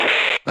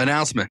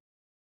Announcement.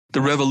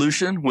 The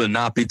revolution will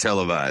not be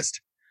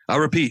televised. I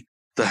repeat,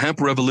 the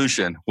hemp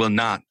revolution will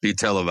not be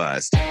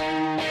televised.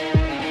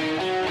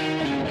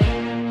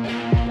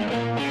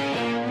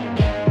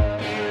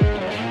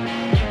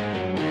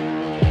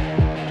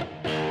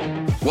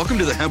 Welcome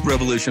to the Hemp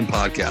Revolution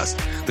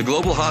podcast, the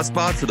global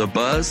hotspot for the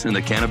buzz and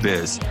the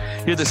cannabis.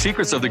 Hear the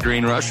secrets of the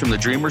green rush from the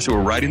dreamers who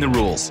are writing the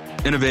rules,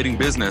 innovating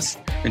business,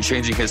 and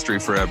changing history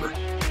forever.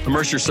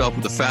 Immerse yourself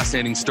with the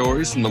fascinating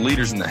stories from the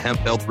leaders in the hemp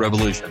health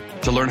revolution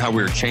to learn how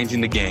we are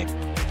changing the game.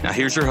 Now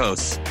here's your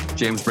hosts,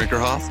 James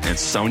Brinkerhoff and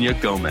Sonia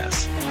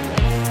Gomez.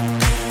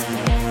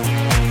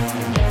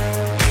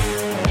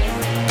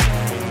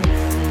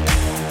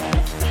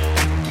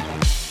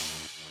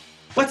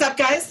 What's up,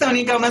 guys?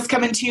 Sonia Gomez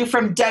coming to you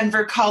from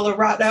Denver,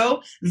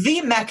 Colorado,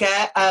 the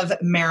mecca of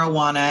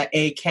marijuana,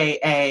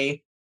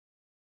 aka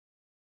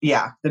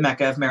the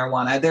mecca of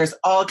marijuana. There's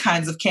all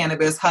kinds of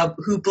cannabis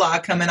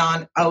hoopla coming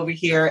on over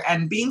here.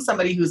 And being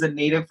somebody who's a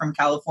native from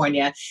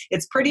California,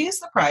 it's pretty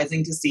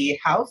surprising to see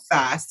how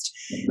fast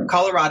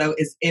Colorado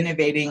is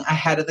innovating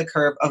ahead of the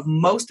curve of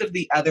most of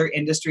the other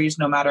industries,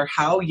 no matter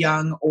how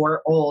young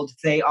or old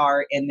they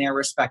are in their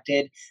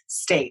respected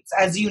states.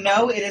 As you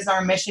know, it is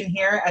our mission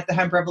here at the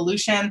Hemp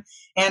Revolution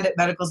and at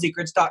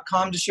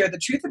medicalsecrets.com to share the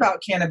truth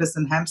about cannabis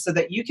and hemp so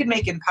that you can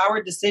make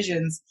empowered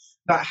decisions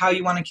about how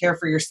you want to care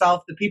for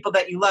yourself, the people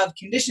that you love,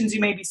 conditions you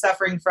may be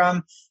suffering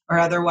from, or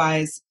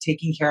otherwise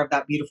taking care of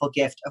that beautiful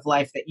gift of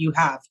life that you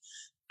have.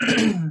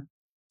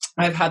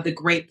 I've had the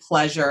great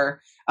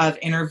pleasure of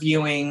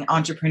interviewing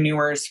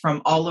entrepreneurs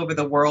from all over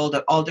the world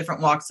at all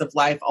different walks of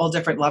life, all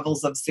different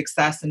levels of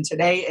success, and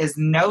today is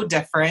no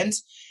different.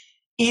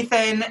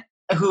 Ethan,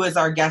 who is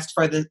our guest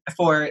for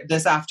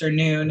this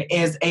afternoon,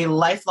 is a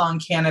lifelong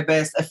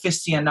cannabis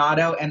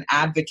aficionado and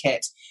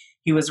advocate.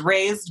 He was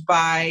raised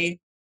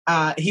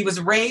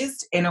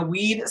in a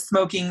weed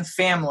smoking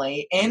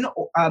family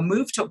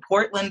moved to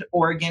Portland,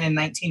 Oregon in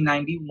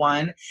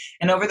 1991.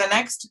 And over the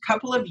next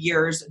couple of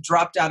years,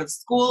 dropped out of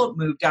school,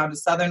 moved down to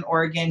Southern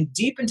Oregon,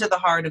 deep into the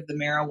heart of the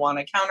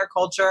marijuana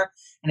counterculture.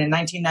 And in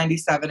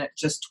 1997, at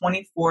just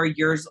 24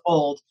 years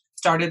old,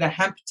 started a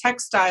hemp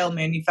textile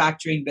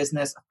manufacturing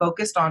business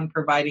focused on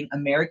providing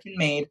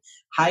American-made,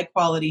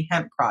 high-quality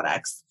hemp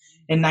products.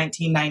 In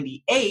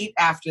 1998,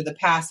 after the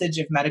passage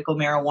of medical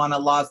marijuana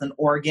laws in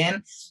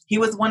Oregon, he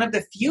was one of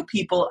the few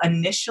people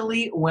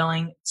initially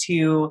willing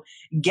to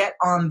get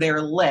on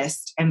their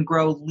list and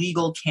grow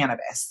legal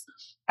cannabis.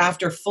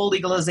 After full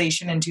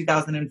legalization in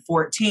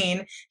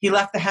 2014, he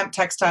left the hemp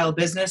textile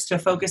business to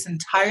focus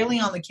entirely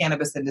on the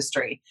cannabis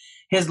industry.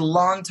 His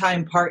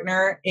longtime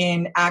partner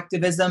in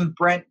activism,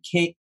 Brent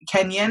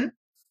Kenyon,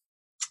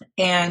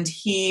 and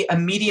he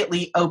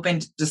immediately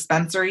opened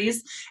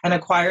dispensaries and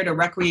acquired a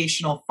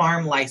recreational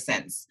farm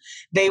license.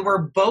 They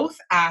were both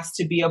asked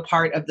to be a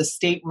part of the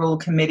state rule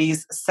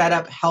committees set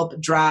up and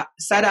helped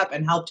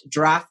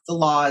draft the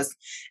laws,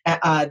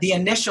 the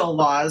initial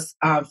laws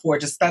for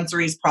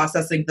dispensaries,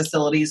 processing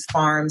facilities,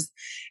 farms,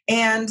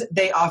 and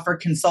they offer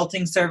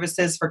consulting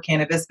services for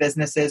cannabis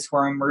businesses who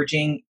are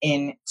emerging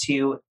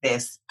into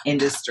this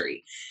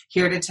industry.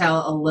 Here to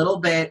tell a little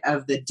bit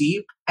of the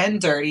deep and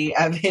dirty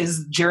of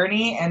his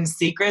journey and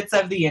secrets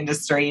of the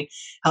industry,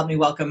 help me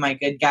welcome my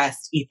good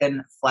guest,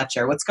 Ethan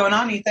Felcher. What's going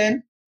on,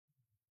 Ethan?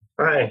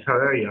 Hi, how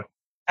are you?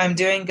 I'm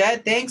doing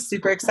good, thanks.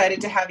 Super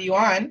excited to have you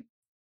on.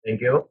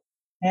 Thank you.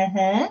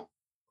 Mm-hmm.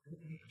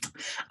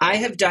 I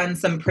have done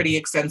some pretty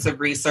extensive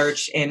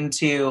research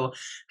into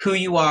who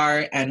you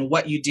are and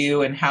what you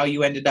do and how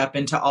you ended up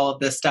into all of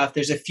this stuff.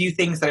 There's a few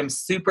things that I'm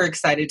super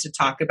excited to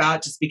talk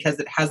about just because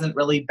it hasn't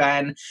really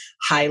been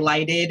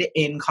highlighted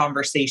in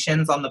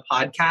conversations on the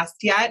podcast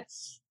yet.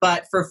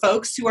 But for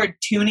folks who are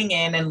tuning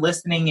in and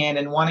listening in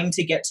and wanting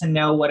to get to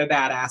know what a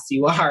badass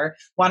you are,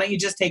 why don't you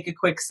just take a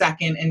quick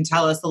second and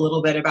tell us a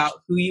little bit about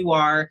who you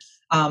are,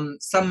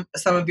 some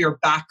of your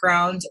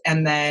background,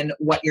 and then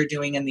what you're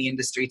doing in the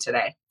industry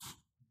today.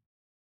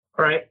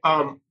 All right.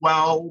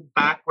 Well,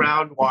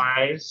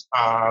 background-wise,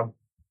 I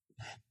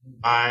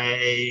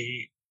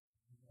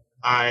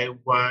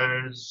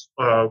was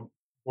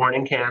born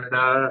in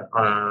Canada.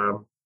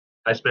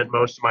 I spent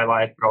most of my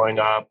life growing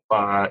up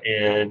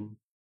in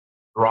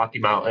the Rocky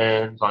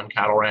Mountains on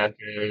cattle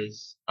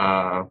ranches,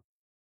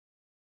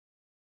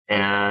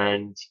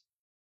 and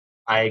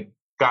I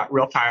got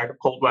real tired of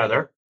cold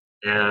weather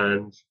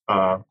and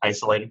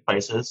isolated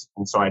places,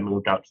 and so I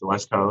moved out to the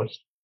West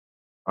Coast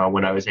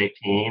when I was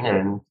 18,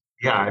 and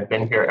I've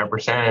been here ever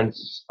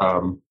since.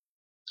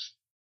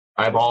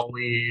 I've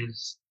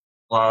always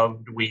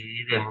loved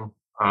weed, and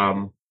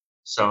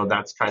so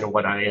that's kind of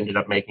what I ended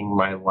up making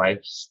my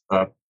life's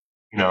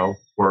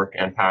work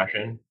and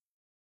passion.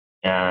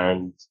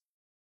 And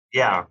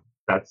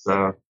that's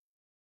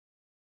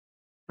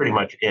pretty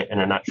much it in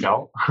a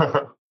nutshell.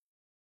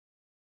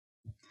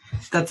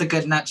 That's a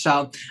good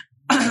nutshell.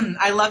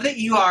 I love that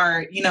you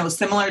are,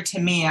 similar to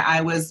me.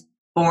 I was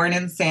born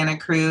in Santa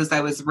Cruz.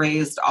 I was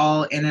raised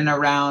all in and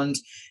around,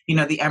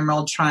 the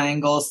Emerald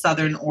Triangle,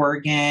 Southern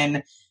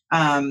Oregon,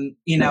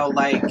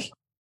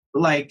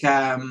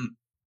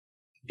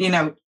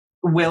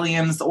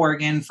 Williams,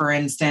 Oregon, for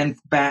instance,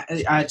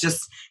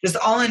 just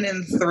all in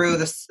and through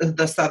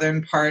the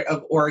southern part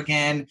of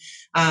Oregon.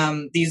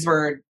 These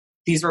were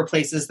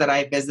places that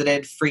I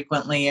visited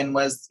frequently and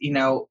was,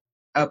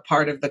 a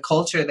part of the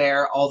culture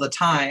there all the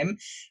time.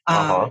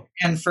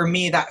 And for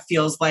me, that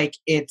feels like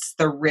it's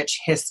the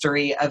rich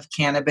history of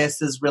cannabis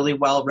is really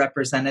well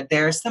represented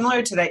there.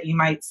 Similar to that, you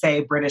might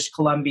say British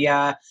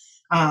Columbia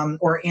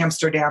or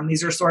Amsterdam.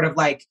 These are sort of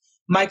like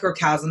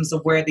microcosms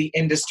of where the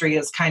industry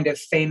is kind of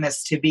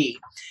famous to be.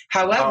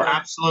 However,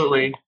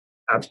 absolutely.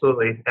 And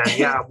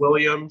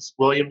Williams,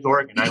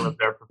 Oregon. I lived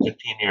there for 15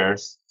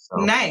 years. So.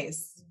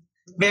 Nice.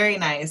 Very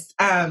nice.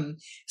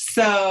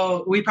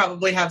 So we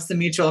probably have some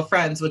mutual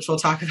friends, which we'll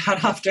talk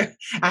about after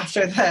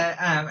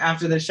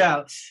the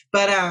show.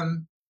 But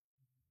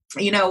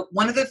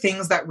one of the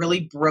things that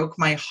really broke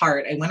my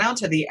heart, I went out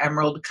to the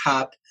Emerald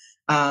Cup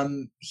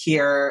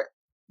here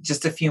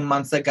just a few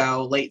months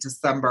ago, late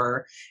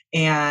December,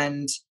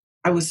 and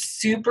I was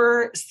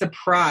super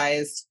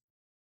surprised,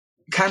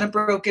 kind of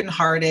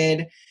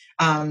brokenhearted,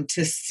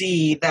 to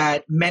see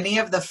that many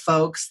of the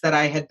folks that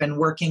I had been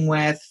working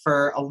with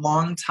for a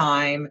long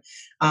time,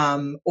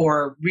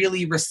 or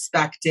really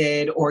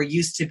respected, or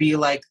used to be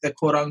like the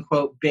quote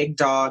unquote big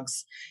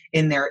dogs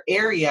in their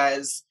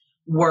areas,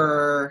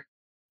 were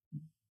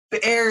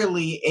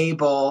barely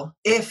able,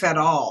 if at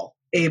all,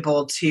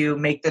 able to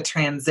make the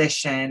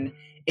transition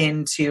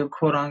into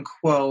quote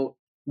unquote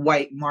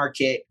white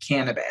market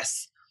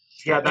cannabis.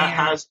 Yeah, that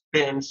has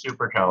been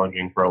super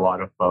challenging for a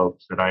lot of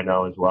folks that I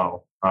know as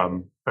well.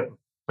 But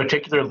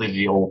particularly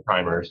the old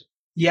timers.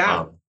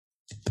 Yeah.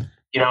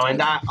 And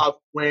that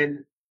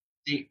when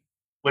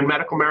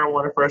medical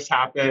marijuana first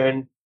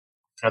happened,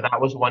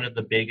 that was one of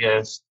the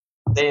biggest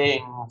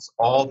things.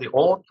 All the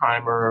old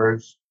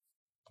timers,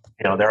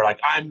 they're like,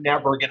 I'm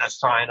never going to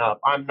sign up.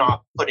 I'm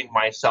not putting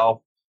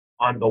myself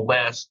on the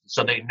list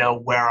so they know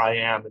where I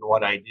am and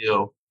what I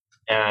do.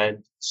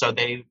 And so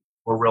they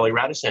were really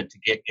reticent to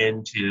get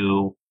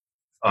into,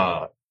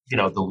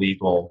 the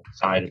legal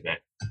side of it.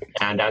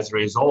 And as a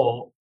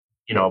result,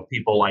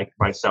 people like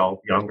myself,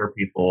 younger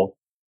people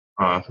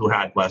who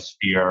had less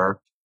fear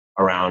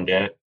around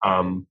it,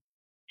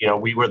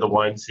 we were the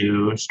ones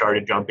who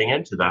started jumping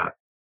into that.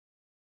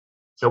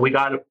 So we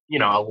got,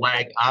 a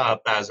leg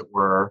up, as it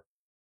were,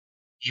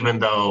 even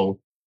though,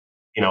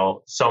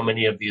 so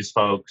many of these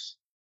folks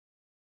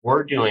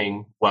were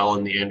doing well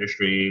in the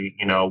industry,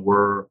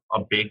 were a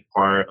big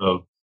part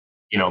of,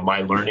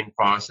 my learning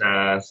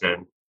process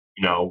and,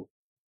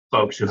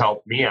 folks who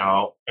helped me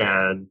out.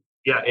 And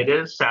yeah, it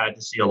is sad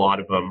to see a lot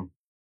of them,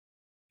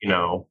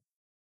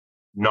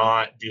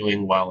 not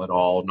doing well at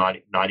all,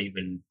 not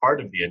even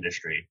part of the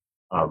industry.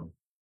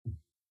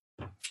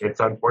 It's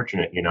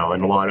unfortunate, and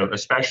a lot of,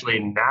 especially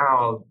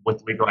now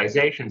with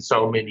legalization,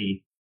 so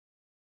many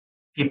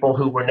people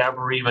who were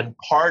never even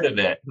part of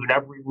it, who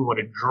never even would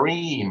have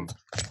dreamed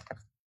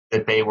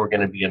that they were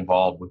going to be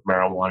involved with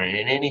marijuana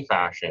in any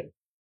fashion.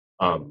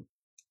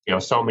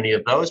 So many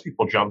of those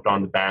people jumped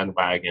on the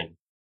bandwagon,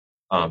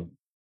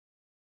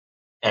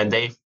 and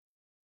they,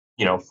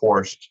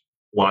 forced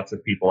lots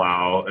of people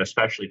out,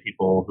 especially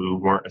people who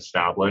weren't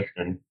established.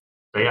 And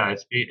so, yeah,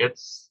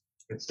 it's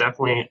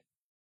definitely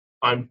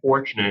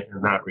unfortunate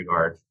in that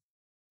regard.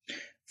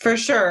 For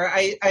sure.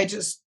 I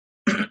just,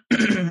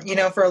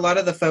 for a lot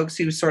of the folks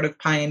who sort of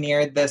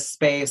pioneered this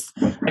space,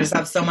 I just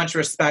have so much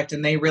respect,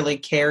 and they really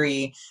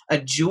carry a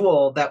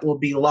jewel that will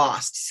be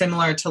lost.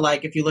 Similar to,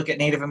 like, if you look at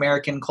Native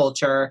American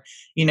culture,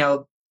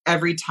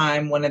 every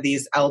time one of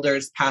these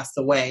elders pass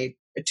away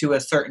to a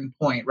certain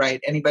point, right?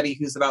 Anybody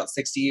who's about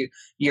 60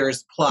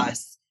 years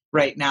plus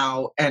right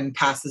now and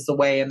passes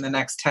away in the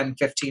next 10,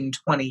 15,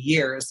 20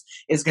 years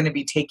is going to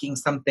be taking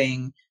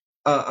something,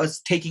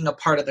 taking a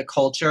part of the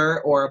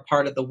culture or a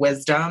part of the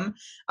wisdom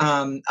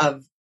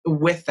of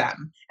with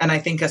them. And I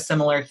think a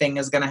similar thing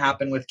is going to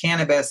happen with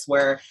cannabis,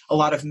 where a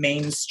lot of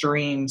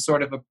mainstream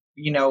sort of,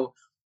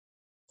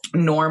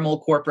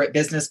 normal corporate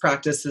business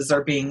practices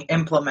are being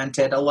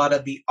implemented. A lot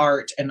of the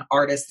art and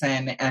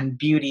artisan and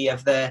beauty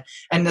of and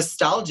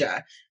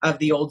nostalgia of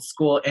the old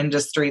school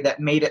industry that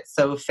made it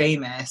so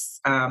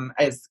famous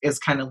is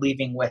kind of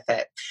leaving with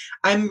it.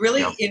 I'm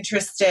really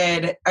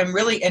interested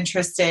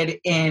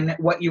in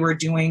what you were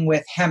doing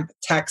with hemp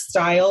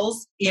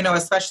textiles,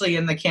 especially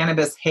in the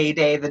cannabis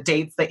heyday, the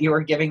dates that you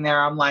were giving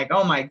there. I'm like,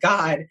 oh my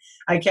God,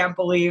 I can't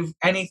believe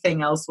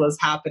anything else was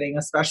happening,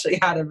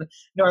 especially out of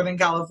Northern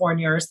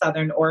California or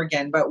Southern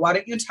Oregon. But why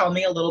don't you tell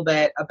me a little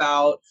bit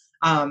about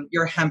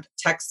your hemp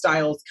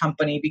textiles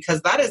company,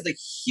 because that is a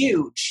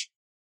huge,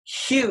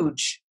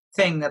 huge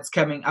thing that's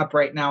coming up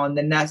right now, and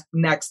the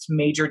next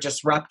major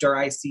disruptor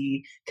I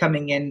see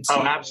coming into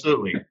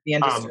absolutely the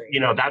industry.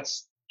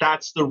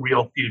 That's the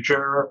real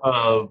future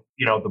of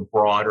the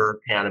broader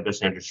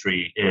cannabis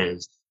industry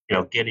is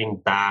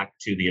getting back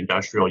to the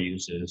industrial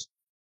uses.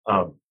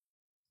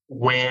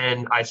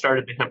 When I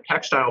started the hemp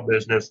textile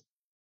business,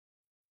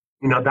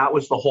 that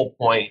was the whole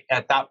point.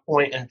 At that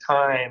point in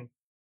time,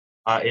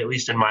 at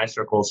least in my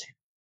circles,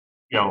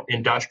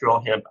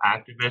 industrial hemp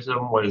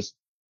activism was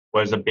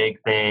was a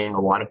big thing.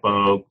 A lot of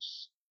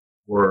folks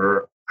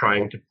were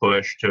trying to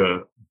push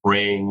to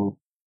bring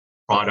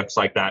products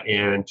like that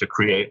in, to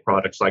create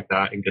products like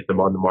that and get them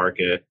on the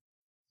market.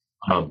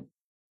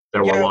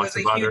 There were Yeah, it lots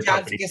was a of other huge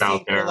companies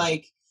out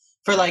advocacy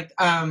for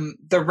there.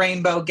 the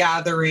Rainbow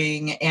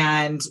Gathering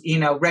and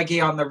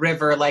Reggae on the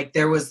River. Like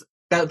there was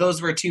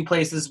those were two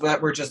places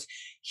that were just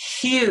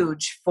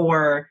huge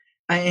for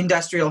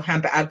industrial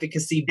hemp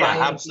advocacy. Yeah,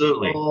 Buying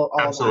absolutely. people, all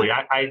Absolutely.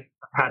 that. I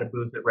had a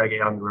booth at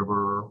Reggae on the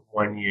River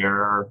one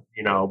year,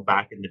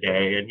 back in the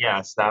day. And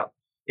yes,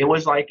 it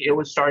was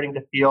starting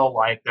to feel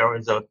like there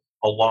was a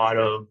lot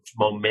of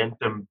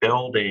momentum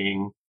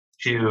building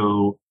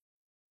to,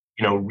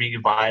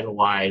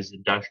 revitalize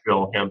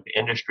industrial hemp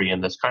industry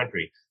in this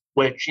country,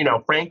 which,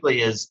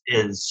 frankly is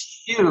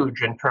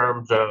huge in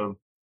terms of,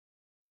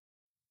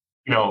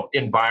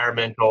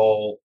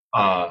 environmental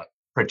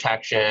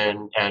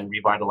protection and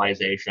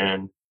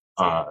revitalization,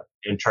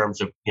 in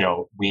terms of,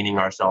 weaning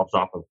ourselves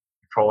off of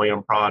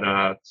petroleum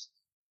products,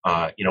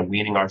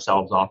 weaning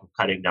ourselves off of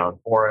cutting down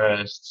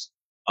forests.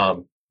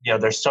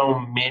 There's so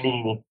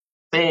many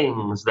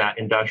things that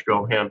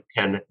industrial hemp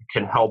can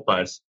help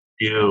us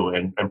do,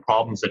 and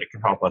problems that it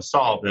can help us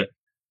solve. That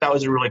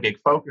was a really big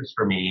focus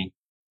for me.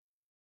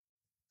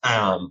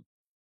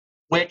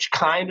 Which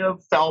kind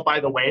of fell by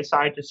the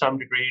wayside to some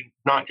degree,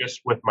 not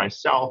just with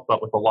myself,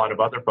 but with a lot of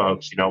other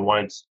folks.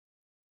 Once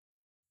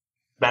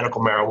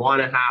medical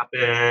marijuana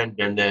happened,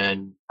 and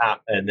then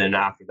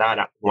after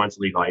that, once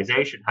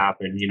legalization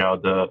happened,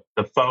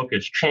 the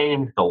focus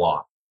changed a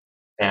lot,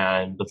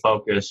 and the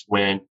focus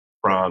went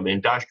from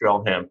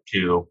industrial hemp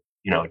to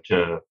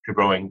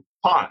growing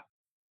pot,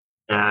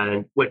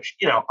 and which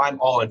I'm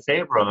all in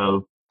favor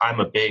of. I'm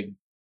a big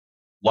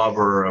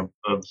lover of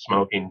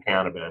smoking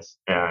cannabis,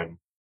 and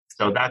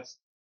so that's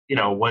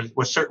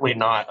was certainly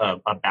not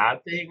a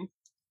bad thing.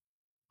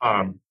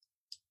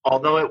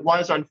 Although it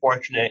was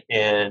unfortunate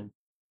in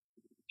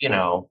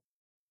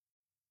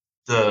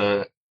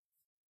the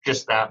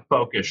just that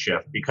focus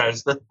shift,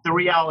 because the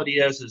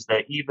reality is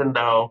that even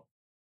though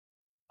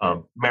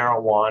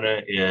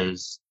marijuana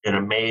is an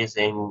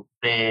amazing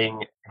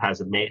thing,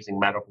 has amazing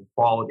medical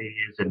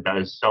qualities, and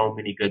does so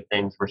many good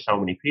things for so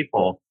many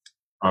people,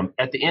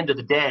 at the end of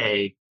the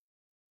day,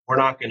 we're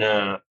not going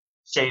to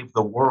save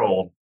the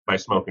world by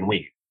smoking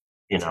weed.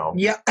 Yeah.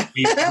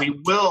 we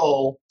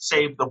will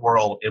save the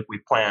world if we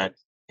plant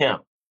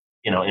hemp,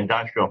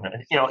 industrial hemp.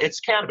 It's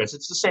cannabis.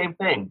 It's the same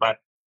thing. But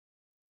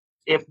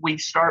if we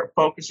start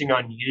focusing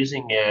on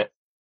using it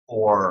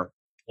for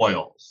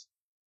oils,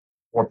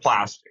 for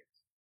plastic,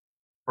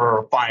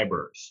 for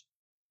fibers,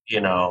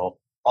 all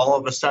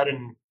of a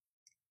sudden,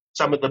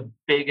 some of the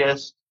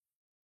biggest,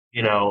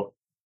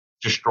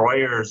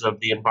 destroyers of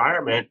the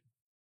environment,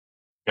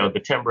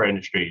 the timber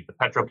industry, the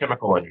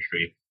petrochemical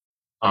industry,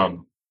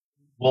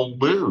 will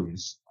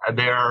lose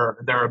their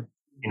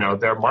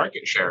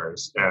market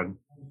shares, and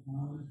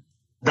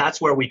that's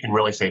where we can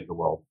really save the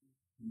world.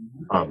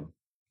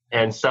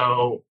 And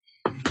so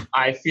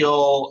I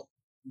feel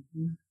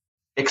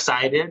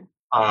excited,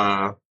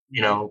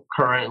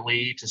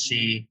 currently to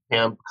see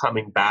hemp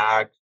coming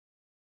back.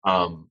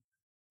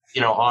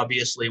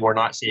 Obviously we're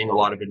not seeing a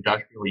lot of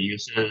industrial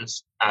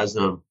uses as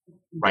of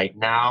right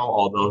now,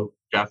 although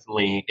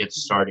definitely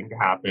it's starting to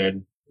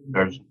happen.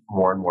 There's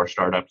more and more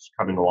startups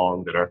coming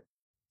along that are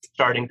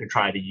starting to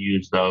try to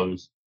use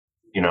those,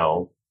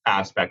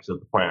 aspects of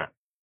the plant,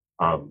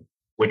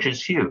 which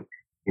is huge.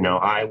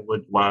 I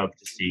would love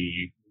to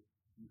see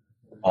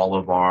all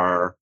of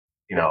our,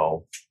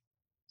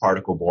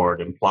 particle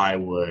board and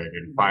plywood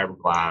and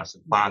fiberglass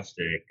and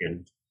plastic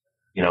and,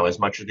 as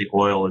much of the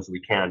oil as we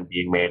can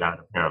being made out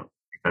of hemp,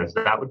 because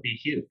that would be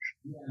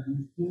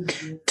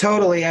huge.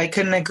 Totally. I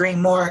couldn't agree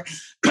more.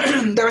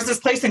 There was this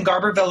place in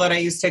Garberville that I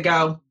used to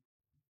go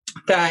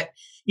that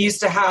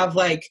used to have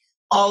like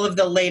all of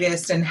the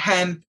latest in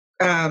hemp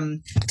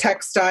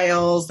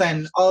textiles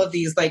and all of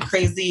these like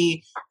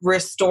crazy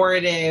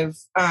restorative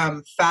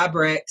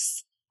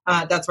fabrics.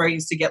 That's where I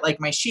used to get like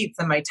my sheets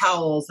and my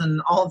towels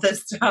and all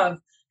this stuff,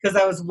 because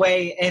I was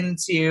way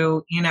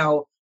into,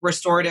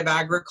 restorative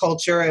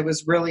agriculture.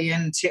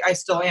 I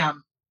still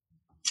am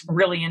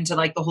really into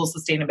like the whole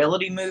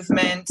sustainability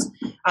movement.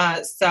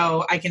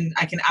 So I can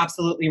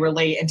absolutely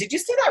relate. And did you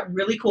see that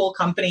really cool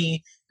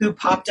company who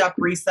popped up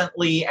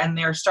recently, and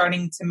they're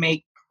starting to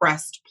make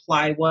pressed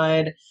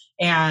plywood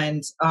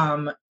and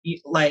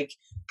like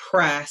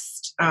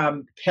pressed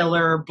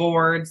pillar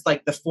boards,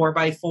 like the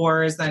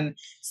 4x4s and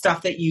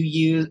stuff that you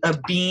use,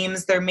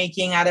 beams they're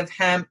making out of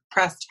hemp,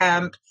 pressed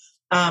hemp,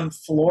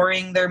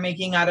 flooring they're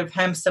making out of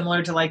hemp,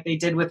 similar to like they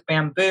did with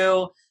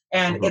bamboo.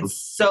 And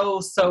it's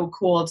so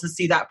cool to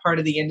see that part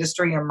of the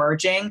industry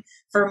emerging.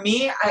 For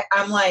me,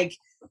 I'm like,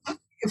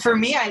 for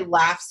me, I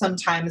laugh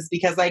sometimes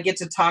because I get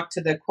to talk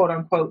to the quote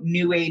unquote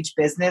new age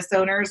business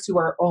owners who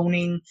are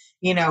owning,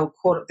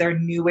 quote, their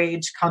new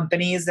age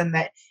companies in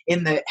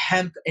the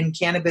hemp and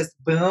cannabis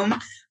boom.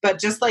 But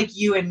just like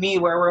you and me,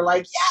 where we're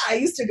like, yeah, I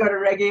used to go to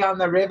Reggae on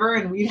the River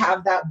and we'd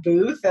have that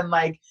booth and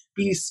like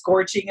be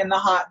scorching in the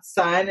hot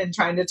sun and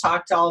trying to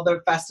talk to all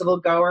the festival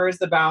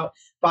goers about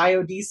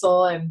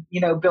biodiesel and,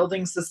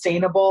 building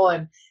sustainable.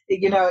 And,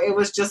 it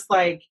was just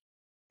like,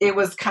 it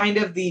was kind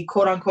of the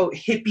quote unquote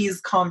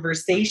hippies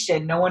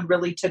conversation. No one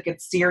really took it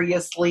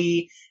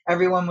seriously.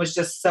 Everyone was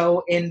just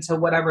so into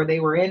whatever they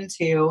were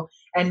into.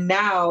 And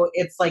now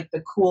it's like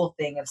the cool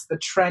thing. It's the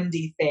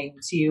trendy thing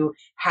to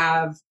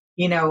have,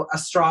 a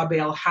straw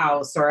bale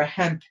house or a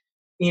hemp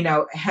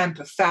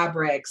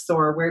fabrics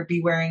or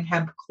be wearing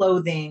hemp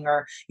clothing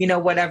or,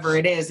 whatever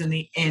it is.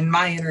 In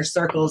my inner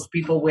circles,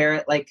 people wear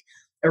it like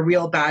a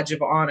real badge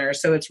of honor.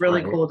 So it's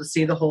really cool to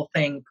see the whole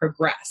thing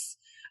progress.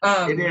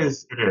 It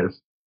is.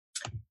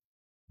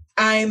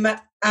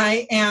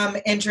 I am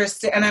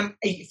interested, and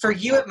for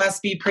you, it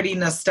must be pretty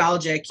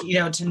nostalgic,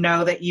 to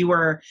know that you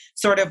were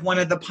sort of one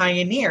of the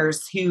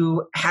pioneers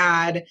who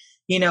had,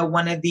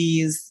 one of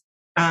these,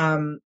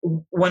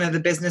 one of the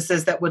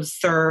businesses that would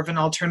serve an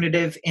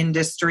alternative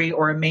industry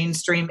or a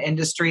mainstream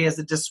industry as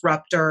a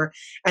disruptor,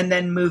 and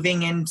then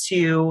moving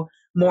into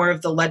more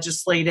of the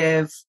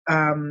legislative,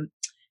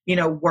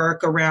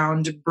 work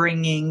around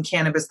bringing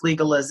cannabis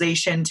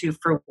legalization to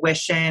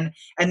fruition,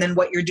 and then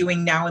what you're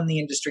doing now in the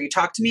industry.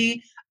 Talk to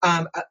me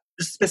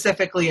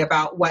specifically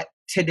about what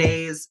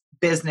today's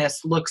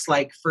business looks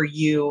like for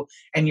you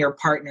and your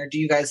partner. Do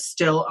you guys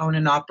still own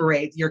and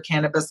operate your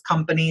cannabis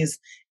companies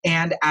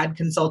and add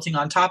consulting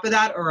on top of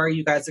that, or are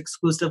you guys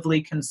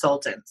exclusively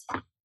consultants?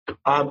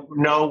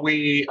 No,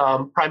 we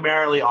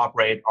primarily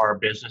operate our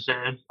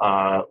businesses.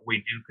 We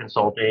do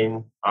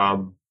consulting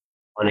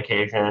on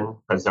occasion,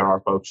 because there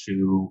are folks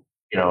who,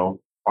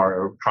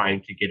 are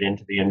trying to get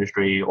into the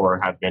industry or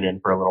have been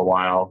in for a little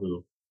while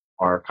who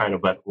are kind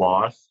of at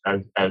loss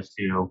as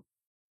to,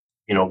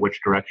 which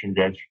direction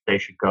they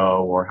should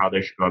go or how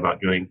they should go about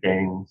doing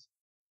things.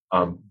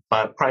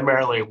 But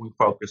primarily we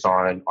focus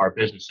on our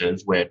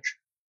businesses, which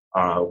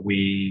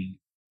we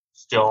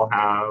still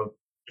have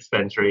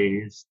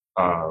dispensaries.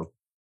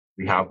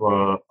 We have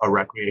a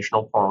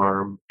recreational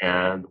farm,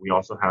 and we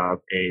also have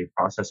a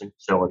processing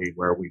facility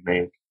where we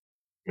make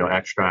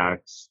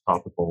extracts,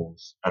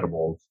 topicals,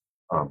 edibles.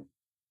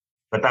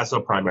 But that's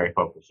the primary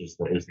focus is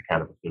the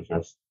cannabis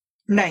business.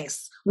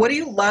 Nice. What do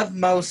you love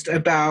most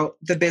about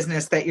the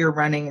business that you're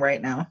running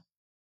right now?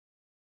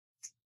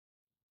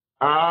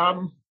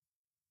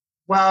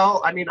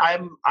 Well, I mean,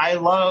 I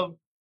love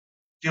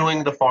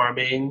doing the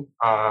farming.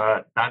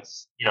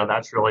 That's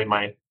really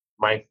my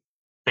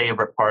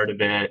favorite part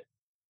of it.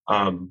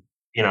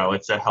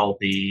 It's a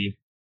healthy,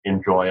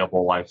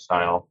 enjoyable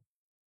lifestyle.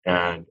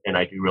 And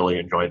I do really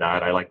enjoy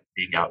that. I like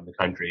being out in the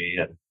country,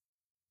 and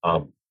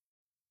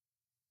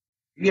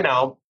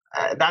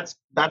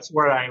that's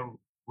where I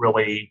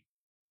really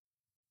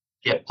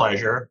get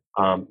pleasure.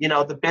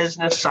 The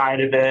business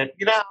side of it,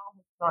 it's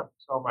not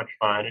so much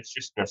fun. It's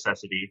just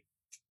necessity.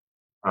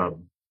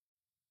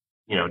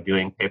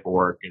 Doing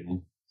paperwork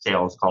and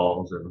sales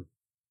calls and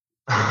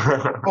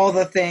all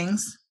the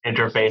things.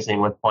 Interfacing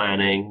with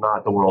planning,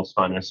 not the world's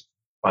funnest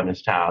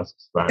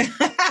tasks, but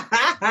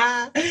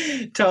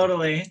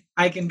totally.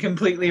 I can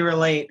completely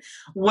relate.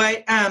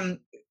 What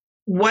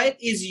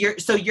is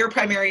your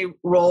primary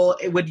role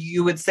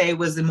you would say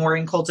was more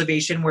in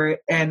cultivation,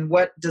 and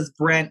what does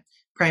Brent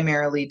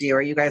primarily do?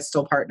 Are you guys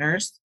still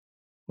partners?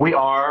 We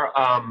are.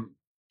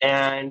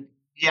 And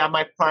yeah,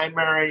 my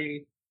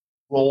primary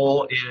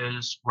role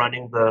is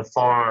running the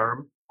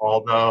farm,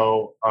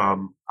 although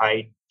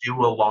I do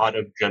a lot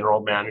of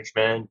general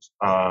management.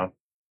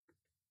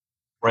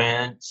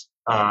 Brent,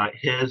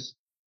 his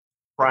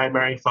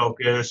primary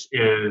focus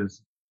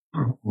is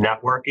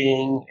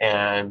networking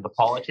and the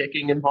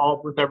politicking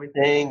involved with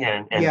everything,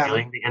 and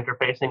doing the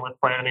interfacing with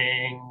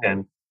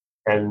planning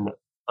and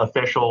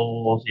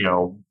officials,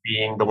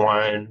 being the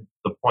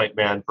point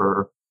man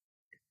for,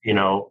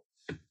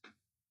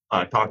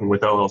 talking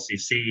with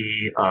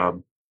OLCC.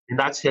 And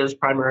that's his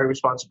primary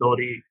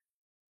responsibility.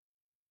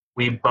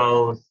 We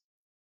both,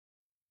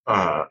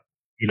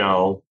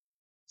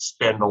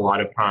 spend a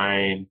lot of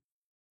time,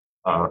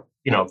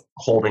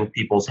 holding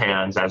people's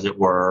hands, as it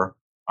were,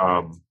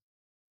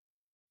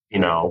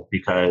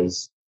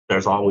 because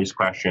there's always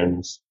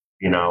questions,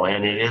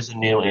 and it is a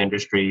new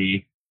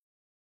industry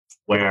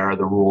where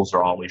the rules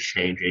are always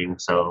changing.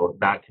 So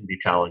that can be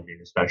challenging,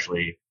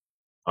 especially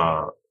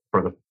for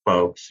the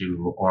folks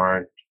who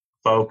aren't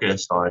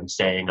focused on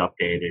staying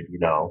updated,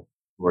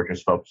 who are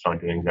just focused on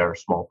doing their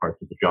small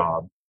parts of the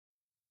job.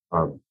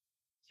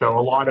 So a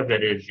lot of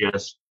it is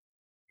just,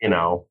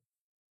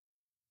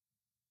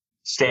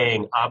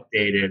 staying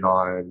updated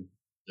on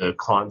the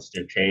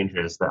constant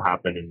changes that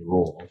happen in the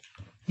rules.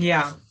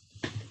 Yeah.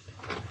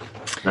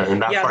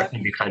 And that part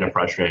can be kind of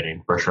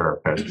frustrating, for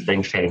sure, because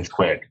things change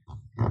quick.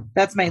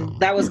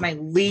 That was my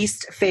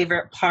least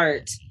favorite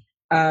part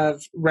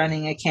of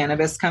running a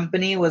cannabis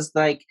company was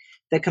like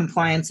the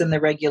compliance and the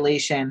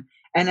regulation.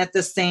 And at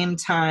the same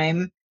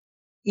time,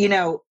 you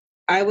know,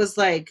 I was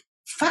like,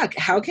 fuck,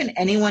 how can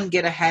anyone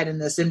get ahead in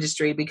this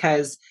industry?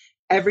 Because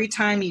every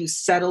time you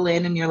settle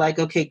in and you're like,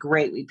 okay,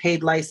 great, we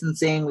paid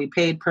licensing, we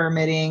paid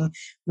permitting,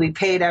 we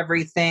paid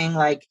everything,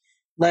 like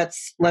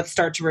let's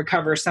start to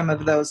recover some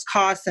of those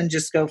costs and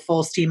just go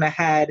full steam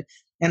ahead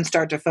and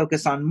start to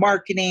focus on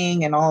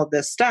marketing and all of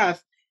this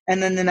stuff.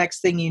 And then the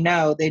next thing you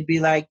know, they'd be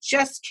like,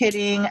 just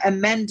kidding,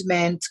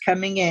 amendment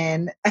coming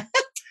in.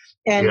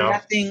 And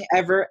nothing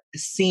ever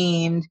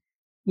seemed,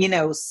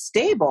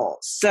 stable.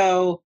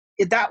 So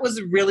that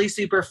was really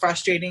super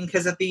frustrating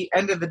because at the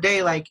end of the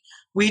day, like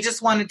we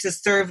just wanted to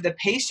serve the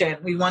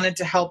patient. We wanted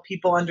to help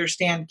people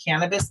understand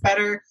cannabis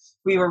better.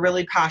 We were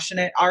really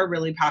passionate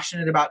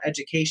about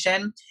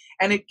education.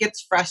 And it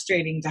gets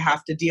frustrating to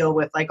have to deal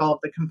with like all of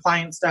the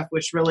compliance stuff,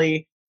 which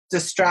really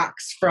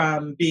distracts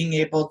from being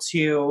able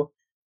to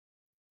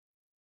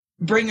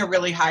bring a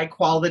really high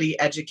quality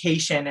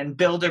education and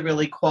build a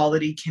really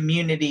quality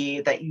community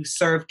that you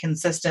serve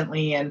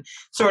consistently and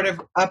sort of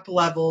up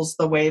levels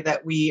the way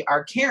that we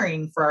are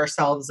caring for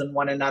ourselves and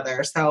one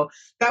another. So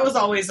that was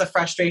always a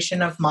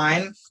frustration of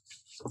mine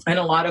and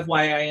a lot of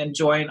why I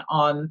enjoy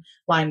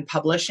online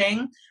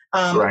publishing.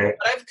 But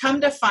I've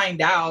come to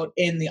find out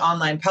in the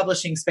online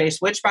publishing space,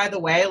 which by the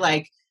way,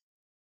 like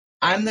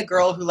I'm the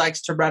girl who likes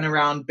to run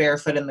around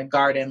barefoot in the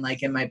garden,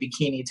 like in my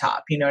bikini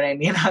top. You know what I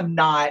mean? I'm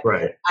not,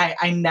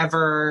 I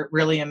never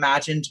really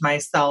imagined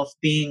myself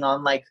being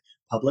on like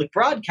public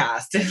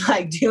broadcast and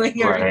like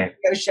doing a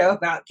radio show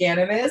about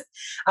cannabis.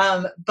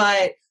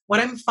 But what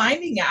I'm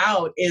finding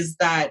out is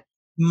that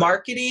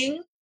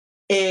marketing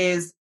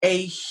is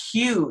a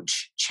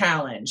huge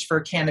challenge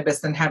for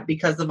cannabis and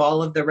because of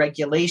all of the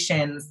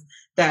regulations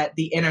that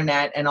the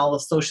internet and all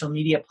of social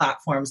media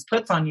platforms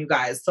puts on you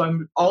guys. So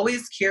I'm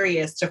always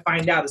curious to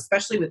find out,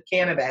 especially with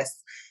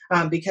cannabis,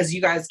 because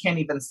you guys can't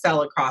even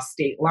sell across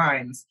state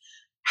lines.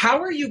 How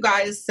are you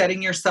guys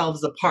setting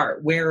yourselves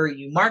apart? Where are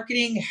you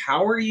marketing?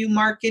 How are you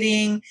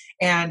marketing?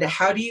 And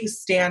how do you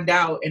stand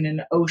out in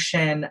an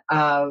ocean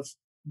of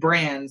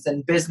brands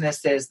and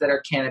businesses that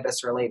are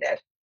cannabis related?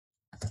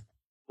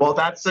 Well,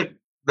 that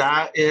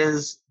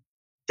is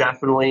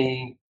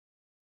definitely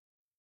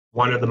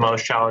one of the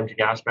most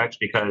challenging aspects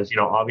because,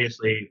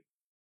 obviously,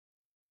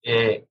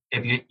 even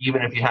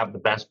if you have the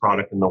best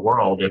product in the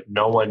world, if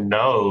no one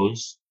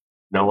knows,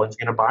 no one's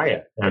going to buy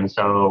it. And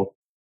so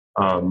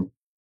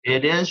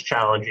it is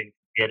challenging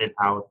to get it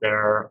out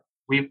there.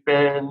 We've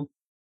been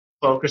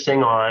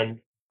focusing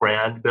on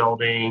brand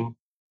building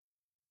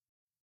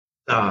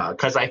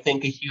because I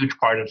think a huge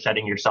part of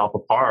setting yourself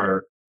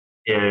apart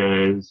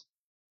is,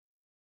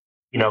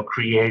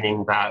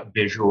 creating that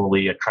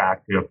visually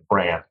attractive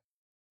brand.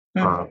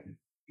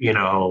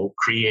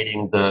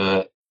 Creating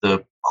the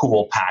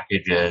cool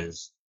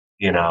packages,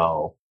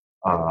 all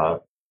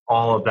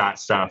of that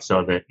stuff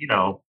so that,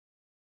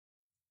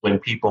 when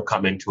people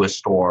come into a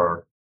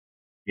store,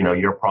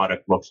 your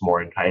product looks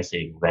more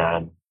enticing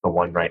than the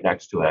one right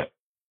next to it.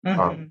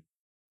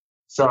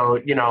 So,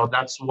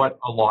 that's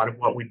a lot of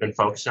what we've been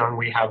focused on.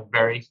 We have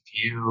very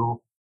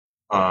few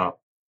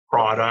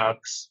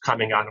products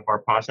coming out of our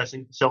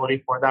processing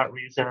facility for that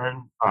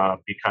reason,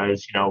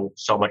 because,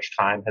 so much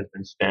time has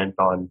been spent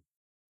on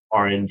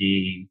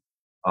R&D,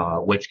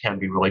 which can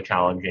be really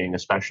challenging,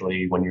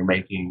 especially when you're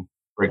making,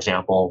 for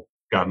example,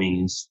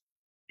 gummies,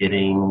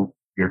 getting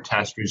your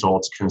test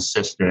results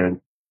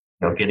consistent,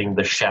 getting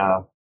the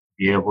chef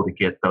be able to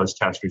get those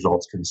test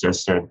results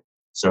consistent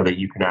so that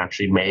you can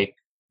actually make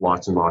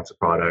lots and lots of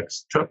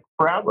products took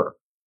forever.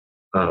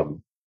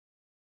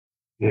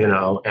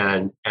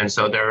 And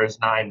so there is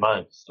 9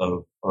 months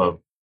of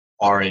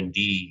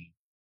R&D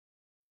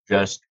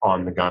just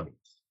on the gummies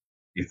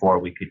before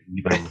we could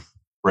even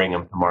bring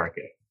them to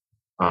market.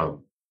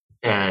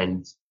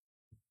 And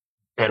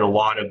a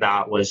lot of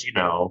that was,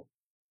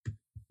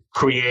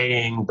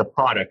 creating the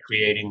product,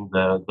 creating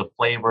the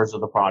flavors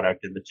of the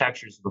product and the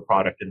textures of the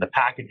product and the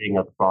packaging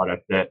of the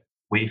product that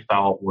we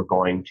felt were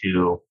going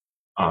to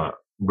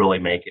really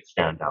make it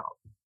stand out.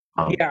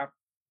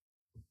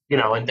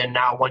 And then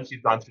now once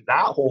you've gone through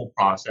that whole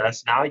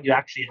process, now you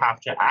actually have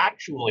to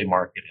actually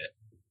market it.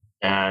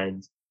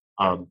 And,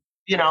 and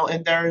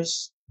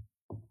there's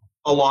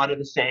a lot of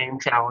the same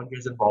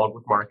challenges involved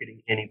with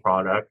marketing any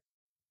product,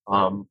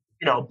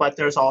 but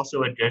there's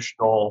also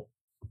additional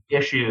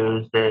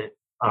issues that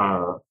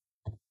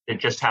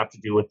just have to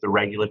do with the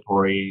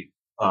regulatory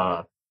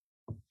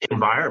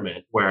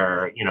environment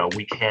where,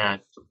 we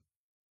can't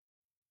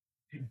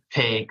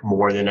take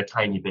more than a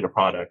tiny bit of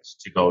products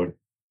to go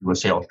do a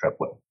sales trip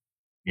with.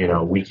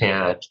 We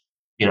can't,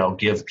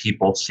 give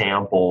people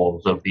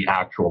samples of the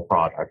actual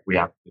product. We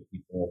have to give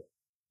people,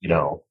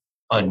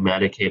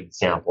 unmedicated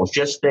samples,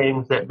 just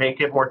things that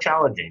make it more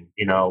challenging,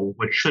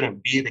 which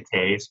shouldn't be the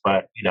case,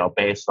 but,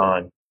 based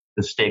on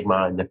the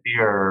stigma and the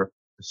fear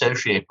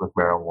associated with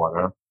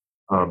marijuana,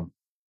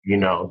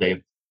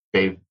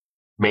 they've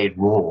made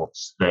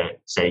rules that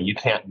say you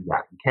can't do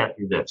that, you can't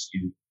do this,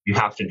 you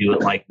have to do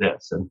it like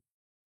this. And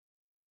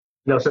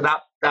So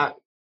that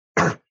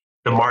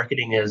the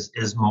marketing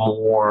is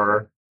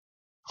more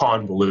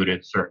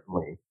convoluted,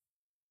 certainly,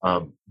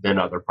 than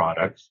other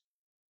products.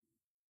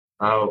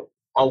 A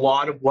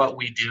lot of what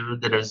we do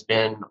that has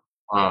been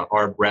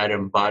our bread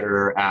and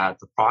butter at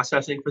the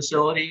processing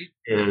facility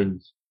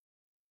is,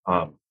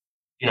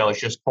 it's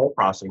just toll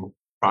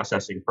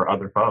processing for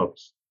other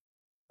folks.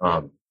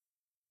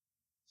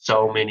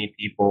 So many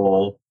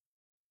people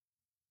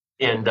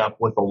end up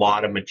with a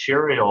lot of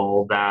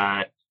material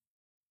that,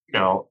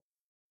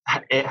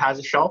 it has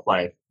a shelf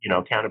life.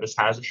 Cannabis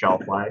has a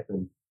shelf life,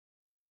 and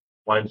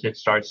once it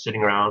starts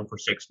sitting around for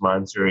 6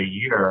 months or a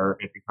year,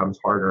 it becomes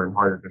harder and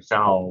harder to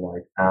sell,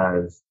 like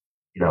as,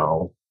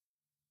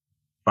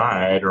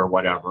 bud or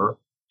whatever.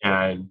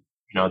 And,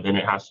 then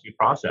it has to be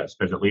processed,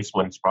 because at least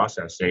when it's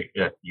processed,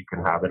 you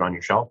can have it on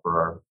your shelf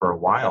for a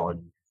while,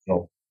 and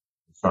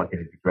it's not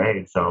going to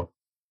degrade. So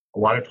a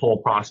lot of toll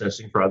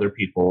processing for other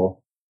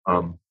people,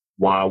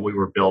 while we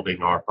were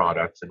building our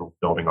products and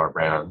building our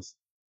brands,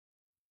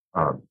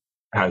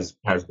 has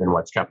been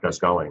what's kept us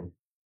going.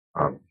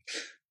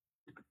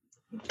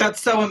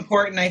 That's so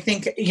important. I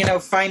think,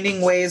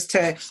 finding ways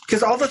to,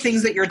 because all the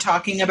things that you're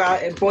talking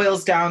about, it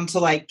boils down to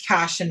like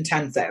cash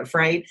intensive,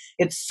 right?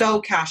 It's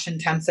so cash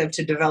intensive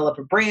to develop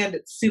a brand.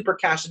 It's super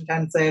cash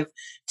intensive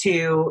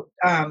to,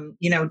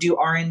 do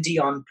R&D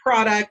on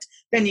product.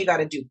 Then you got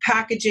to do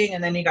packaging,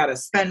 and then you got to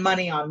spend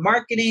money on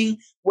marketing,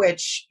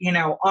 which,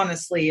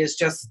 honestly is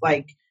just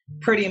like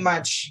pretty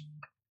much,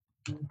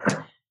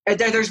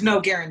 there's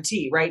no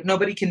guarantee, right?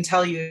 Nobody can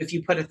tell you if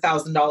you put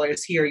 $1,000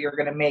 here, you're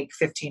going to make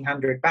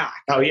 1,500 back.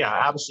 Oh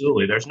yeah,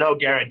 absolutely. There's no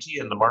guarantee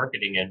in the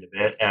marketing end of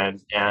it,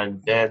 and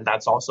then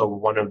that's also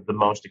one of the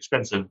most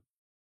expensive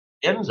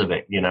ends of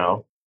it. Yeah,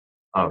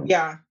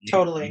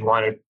 totally. You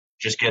want to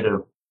just get a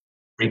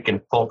freaking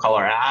full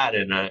color ad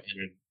in a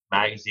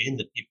magazine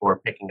that people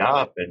are picking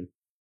up, and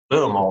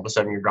boom, all of a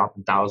sudden you're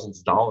dropping thousands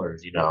of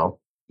dollars.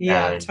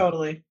 Yeah,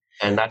 totally.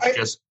 And that's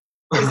just.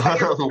 Is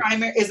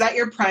that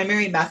your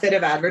primary method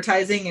of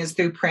advertising, is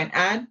through print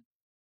ad?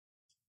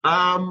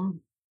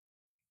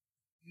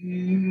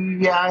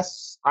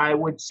 Yes, I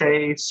would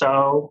say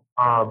so.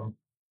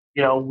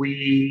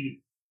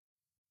 We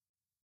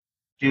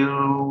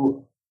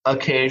do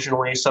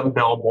occasionally some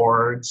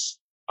billboards,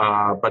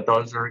 but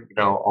those are,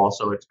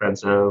 also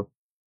expensive.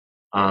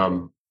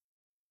 We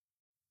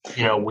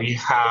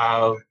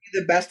have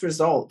the best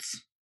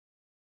results.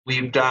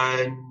 We've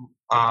done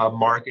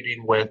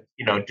marketing with,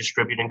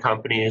 distributing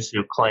companies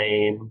who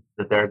claim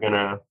that they're going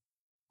to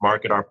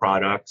market our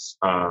products.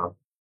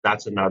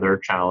 That's another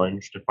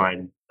challenge, to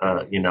find,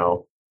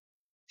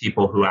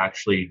 people who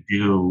actually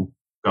do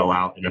go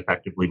out and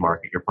effectively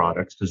market your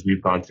products, because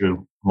we've gone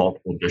through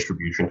multiple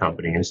distribution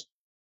companies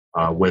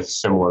with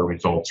similar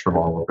results from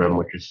all of them,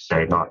 which is to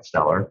say not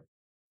stellar.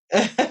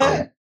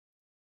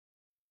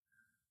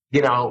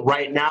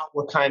 Right now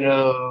we're kind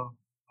of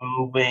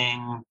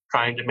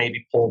trying to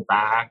maybe pull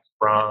back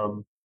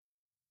from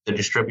the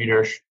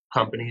distributor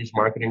companies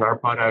marketing our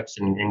products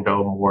and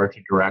go more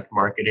to direct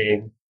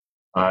marketing.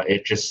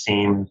 It just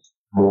seems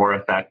more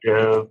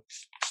effective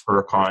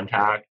per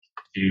contact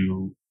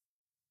to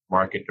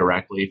market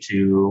directly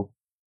to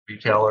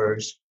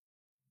retailers.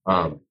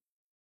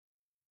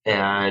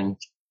 And,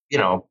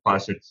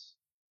 plus it's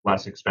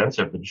less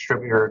expensive. The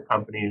distributor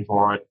companies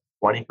want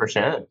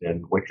 20%,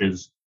 and which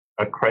is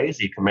a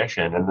crazy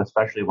commission, and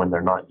especially when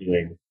they're not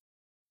doing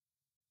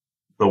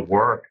the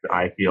work that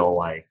I feel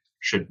like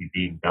should be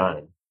being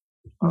done.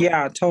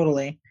 Yeah,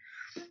 totally.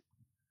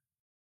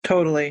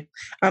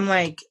 I'm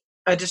like,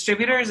 a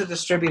distributor is a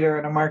distributor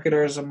and a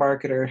marketer is a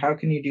marketer. How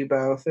can you do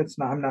both?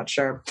 I'm not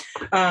sure.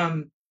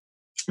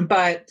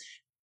 But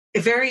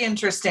very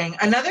interesting.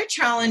 Another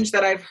challenge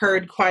that I've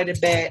heard quite a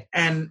bit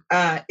and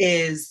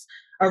is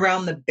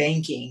around the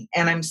banking.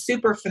 And I'm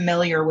super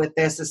familiar with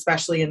this,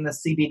 especially in the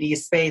CBD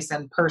space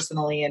and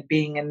personally, and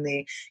being in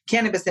the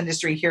cannabis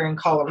industry here in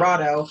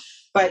Colorado.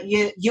 But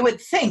you would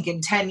think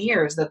in 10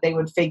 years that they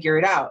would figure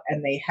it out,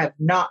 and they have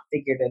not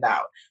figured it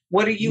out.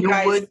 What are you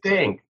guys? You would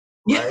think.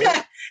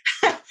 Right?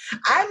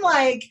 I'm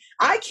like,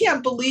 I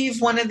can't believe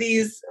one of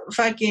these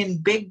fucking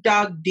big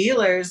dog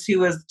dealers who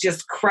was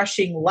just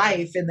crushing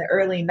life in the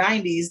early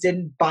 90s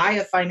didn't buy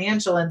a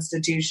financial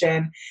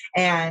institution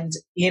and,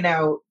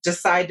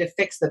 decide to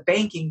fix the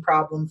banking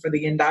problem for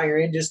the entire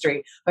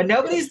industry. But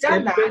nobody's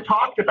done that. It's been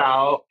talked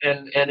about,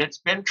 and it's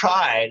been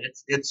tried.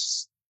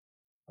 It's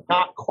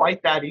not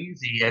quite that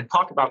easy. And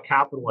talk about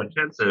capital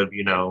intensive,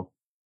 I know.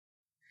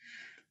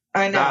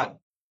 That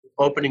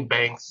opening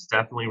banks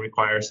definitely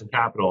requires some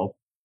capital.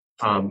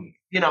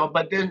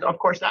 But then of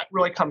course that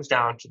really comes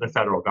down to the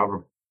federal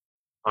government.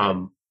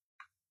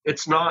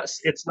 It's not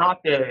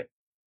that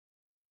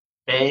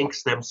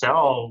banks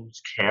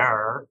themselves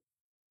care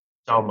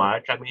so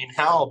much. I mean,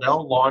 hell,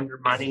 they'll launder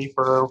money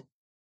for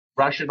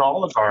Russian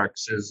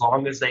oligarchs as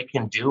long as they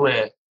can do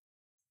it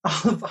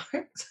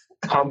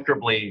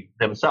comfortably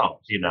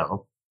themselves,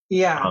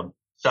 Yeah.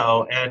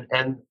 So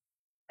and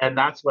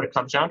that's what it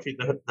comes down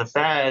to. The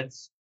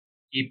feds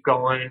keep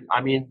going.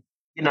 I mean,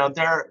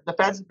 the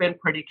feds have been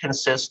pretty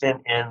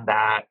consistent in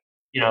that,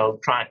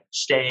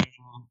 staying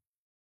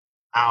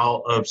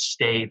out of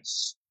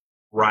states'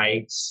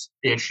 rights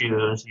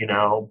issues,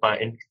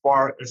 but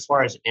as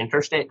far as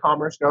interstate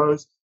commerce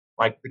goes,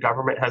 like the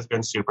government has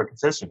been super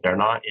consistent. They're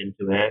not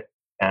into it,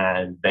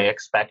 and they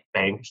expect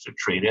banks to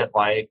treat it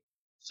like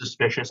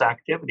suspicious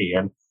activity.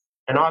 And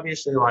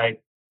obviously,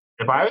 like,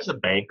 if I was a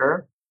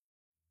banker,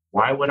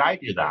 why would I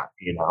do that?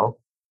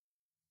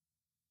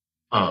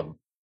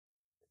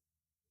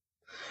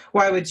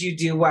 Why would you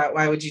do what?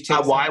 Why would you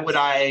take? Why would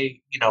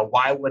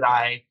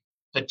I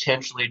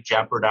potentially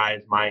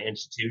jeopardize my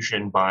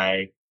institution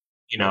by,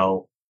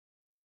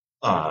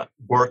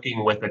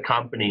 working with a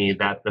company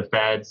that the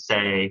feds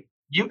say,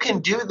 you can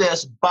do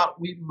this, but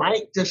we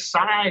might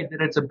decide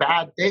that it's a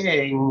bad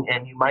thing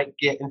and you might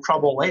get in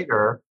trouble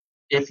later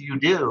if you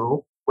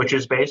do, which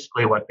is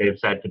basically what they've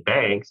said to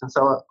banks. And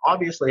so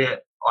obviously,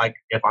 like,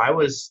 if I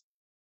was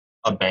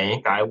a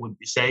bank, I would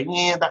be saying,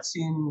 yeah, that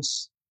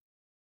seems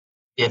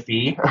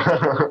iffy.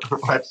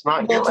 Let's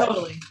not do it.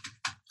 Totally.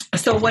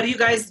 So what do you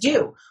guys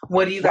do?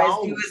 What do you guys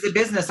do as a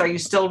business? Are you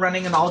still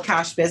running an all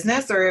cash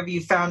business, or have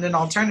you found an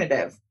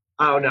alternative?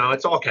 Oh, no,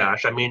 it's all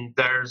cash. I mean,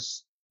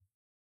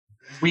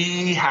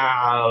 we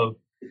have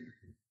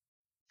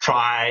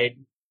tried,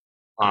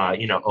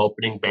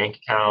 opening bank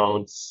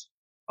accounts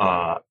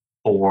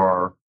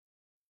for,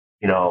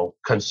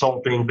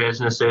 consulting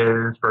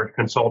businesses, for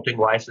consulting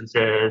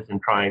licenses, and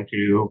trying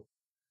to,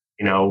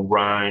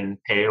 run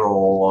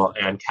payroll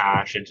and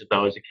cash into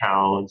those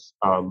accounts.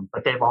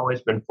 But they've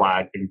always been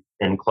flagged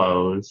and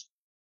closed.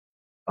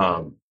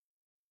 So,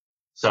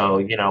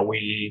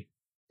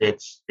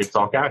 it's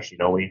all cash.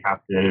 We have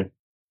to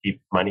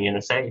keep money in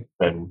a safe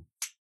and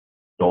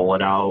dole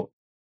it out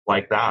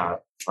like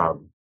that.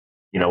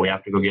 We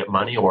have to go get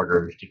money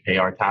orders to pay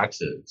our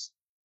taxes.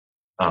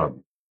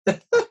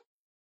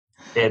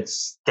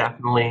 It's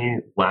definitely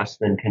less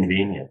than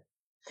convenient.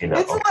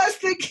 It's less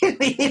than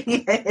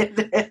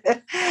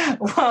convenient.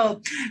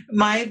 Well,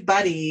 my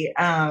buddy,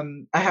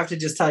 I have to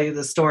just tell you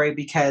the story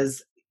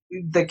because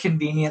the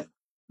convenient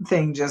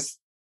thing just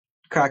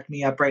cracked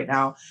me up right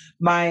now.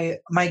 My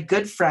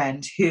good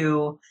friend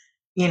who,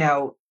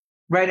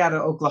 right out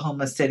of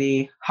Oklahoma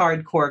City,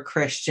 hardcore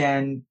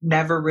Christian,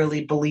 never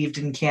really believed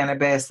in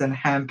cannabis and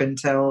hemp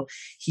until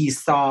he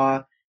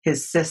saw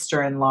his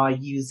sister-in-law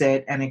use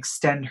it and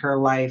extend her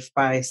life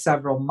by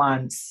several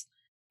months,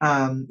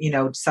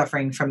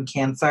 suffering from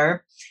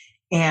cancer.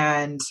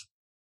 And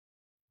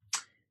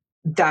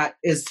that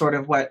is sort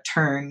of what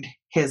turned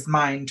his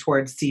mind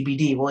towards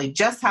CBD. Well, he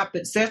just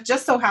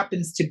so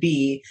happens to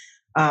be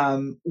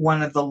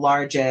one of the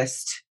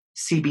largest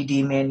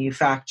CBD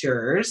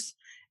manufacturers,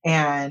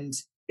 and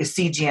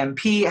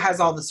CGMP has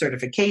all the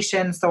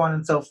certifications, so on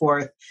and so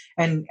forth,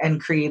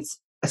 and creates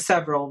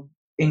several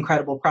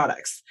incredible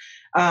products.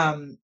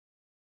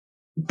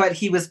 But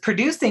he was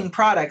producing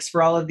products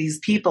for all of these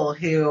people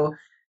who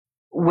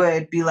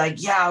would be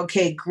like, yeah,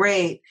 okay,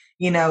 great.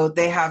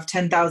 They have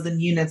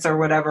 10,000 units or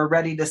whatever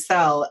ready to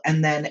sell.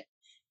 And then,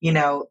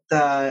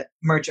 the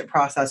merchant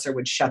processor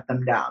would shut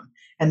them down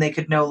and they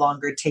could no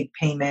longer take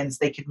payments.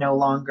 They could no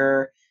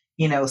longer,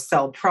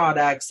 sell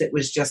products. It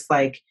was just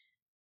like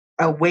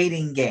a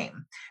waiting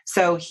game.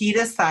 So he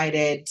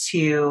decided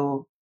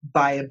to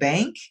buy a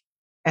bank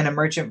and a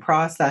merchant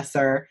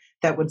processor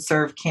that would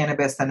serve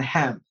cannabis and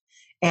hemp.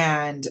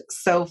 And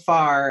so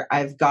far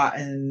I've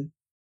gotten,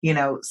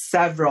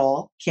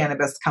 several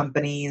cannabis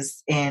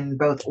companies in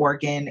both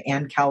Oregon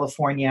and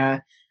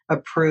California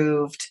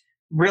approved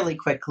really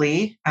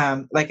quickly.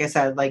 Like I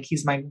said, like,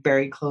 he's my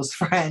very close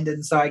friend.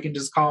 And so I can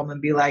just call him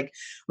and be like,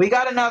 we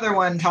got another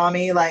one,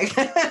 Tommy, like,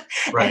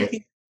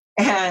 right.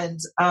 and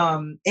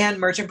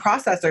merchant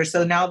processors.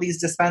 So now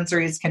these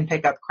dispensaries can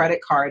pick up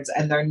credit cards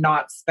and they're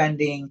not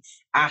spending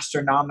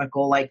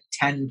astronomical, like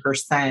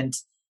 10%,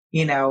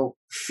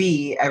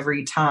 fee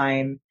every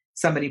time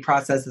somebody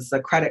processes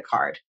a credit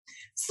card.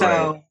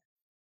 So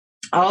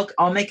right.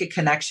 I'll make a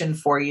connection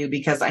for you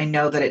because I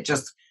know that it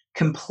just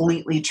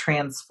completely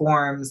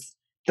transforms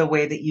the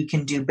way that you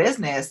can do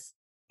business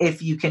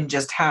if you can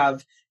just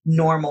have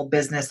normal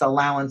business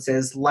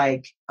allowances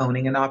like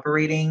owning and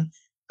operating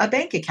a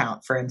bank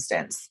account, for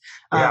instance.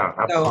 Yeah,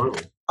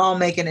 absolutely. So I'll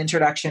make an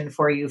introduction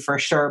for you for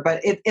sure.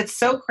 But it's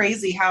so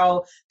crazy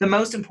how the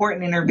most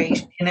important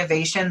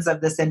innovations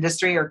of this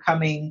industry are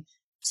coming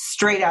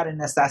straight out of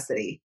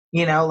necessity.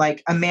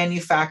 Like a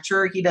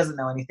manufacturer, he doesn't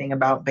know anything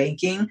about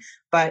banking,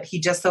 but he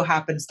just so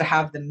happens to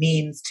have the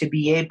means to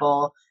be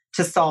able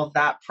to solve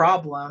that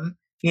problem,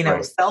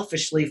 right.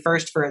 Selfishly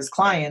first for his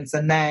clients.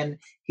 And then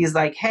he's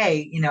like,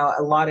 hey,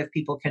 a lot of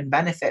people can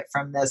benefit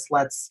from this.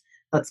 Let's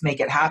make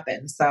it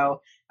happen.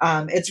 So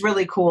it's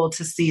really cool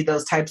to see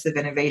those types of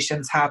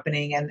innovations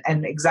happening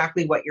and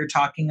exactly what you're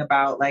talking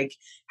about, like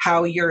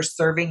how you're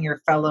serving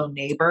your fellow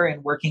neighbor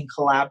and working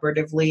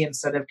collaboratively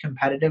instead of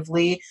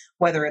competitively,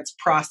 whether it's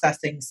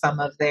processing some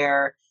of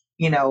their,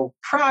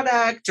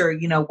 product or,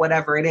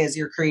 whatever it is,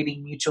 you're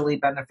creating mutually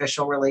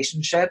beneficial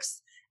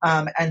relationships.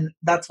 And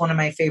that's one of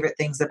my favorite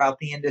things about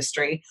the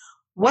industry.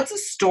 what's a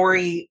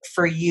story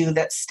for you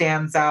that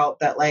stands out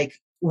that like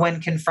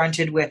when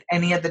confronted with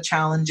any of the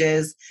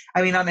challenges,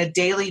 I mean, on a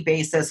daily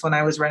basis, when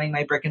I was running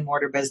my brick and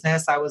mortar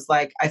business, I was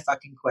like, I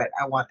fucking quit.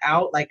 I want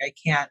out. Like, I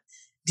can't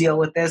deal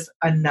with this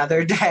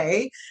another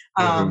day.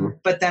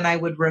 But then I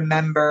would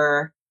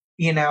remember,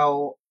 you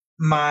know,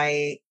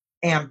 my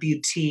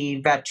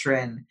amputee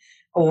veteran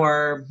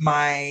or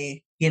my,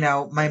 you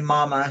know, my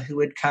mama who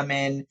would come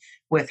in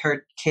with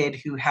her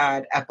kid who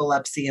had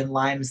epilepsy and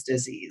Lyme's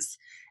disease.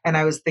 And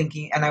I was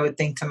thinking, and I would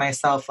think to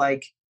myself,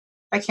 like,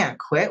 I can't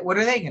quit. What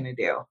are they going to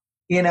do?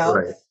 You know?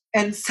 Right.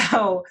 And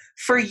so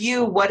for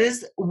you, what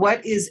is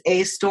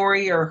a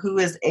story or who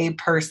is a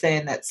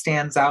person that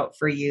stands out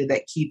for you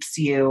that keeps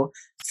you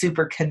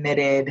super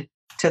committed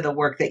to the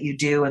work that you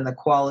do and the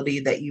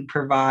quality that you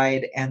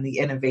provide and the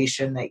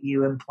innovation that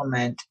you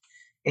implement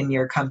in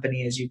your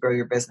company as you grow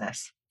your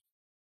business?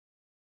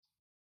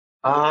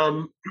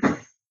 Well,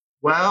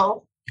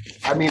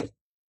 I mean,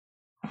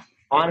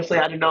 honestly,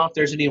 I don't know if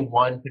there's any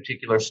one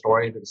particular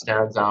story that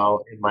stands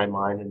out in my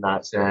mind in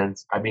that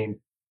sense. I mean,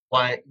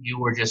 what you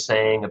were just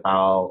saying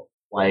about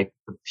like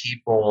the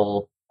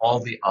people, all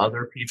the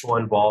other people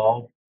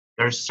involved,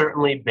 there's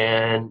certainly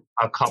been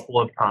a couple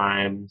of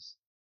times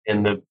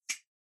in the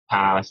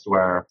past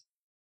where,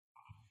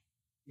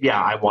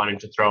 yeah, I wanted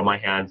to throw my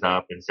hands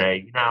up and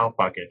say, you know,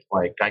 fuck it.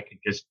 Like I could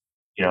just,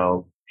 you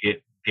know,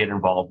 get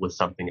involved with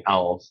something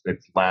else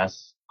that's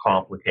less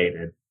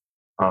complicated.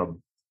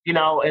 You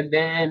know, and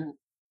then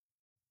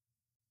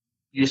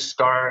you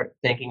start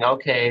thinking,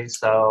 okay,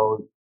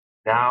 so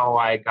now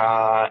I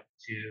got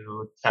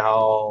to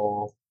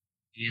tell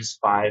these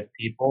 5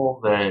 people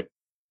that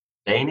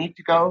they need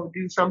to go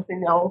do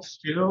something else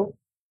too.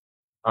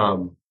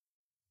 And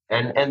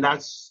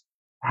that's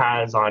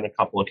has on a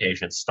couple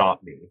occasions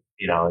stopped me,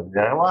 you know, and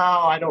then,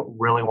 well, I don't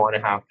really want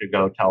to have to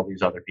go tell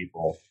these other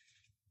people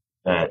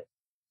that,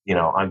 you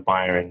know, I'm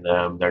firing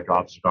them, their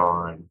jobs are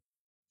gone,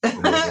 we're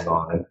moving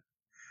on.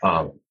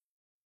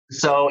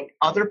 So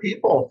other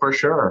people for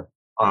sure,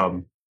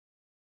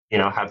 you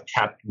know, have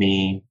kept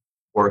me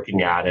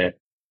working at it.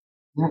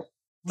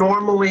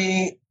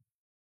 Normally,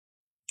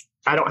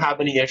 I don't have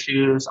any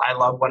issues. I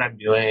love what I'm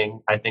doing.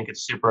 I think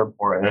it's super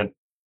important.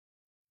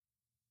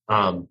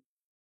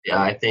 Yeah,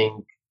 I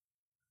think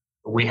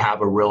we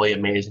have a really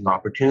amazing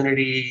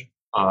opportunity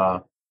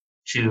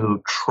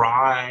to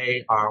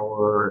try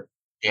our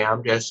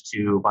damnedest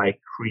to like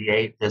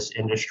create this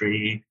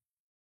industry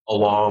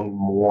along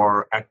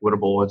more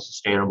equitable and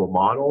sustainable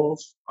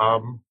models,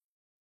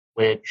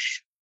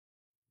 which,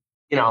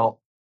 you know,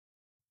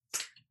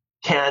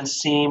 can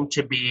seem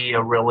to be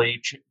a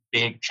really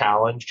big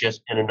challenge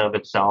just in and of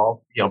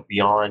itself, you know,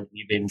 beyond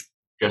even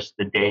just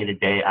the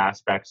day-to-day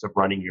aspects of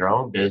running your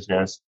own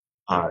business,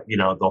 you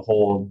know, the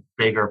whole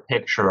bigger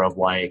picture of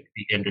like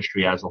the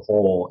industry as a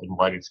whole and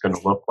what it's going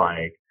to look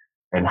like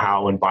and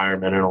how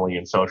environmentally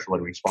and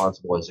socially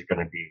responsible is it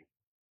going to be,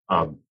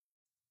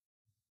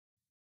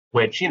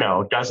 which, you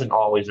know, doesn't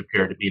always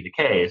appear to be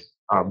the case.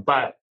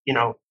 But, you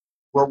know,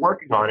 we're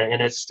working on it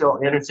and it's still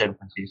in its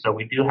infancy. So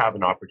we do have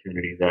an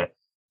opportunity that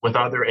with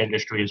other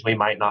industries we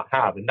might not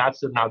have. And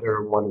that's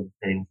another one of the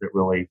things that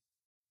really,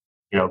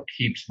 you know,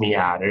 keeps me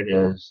at it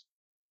is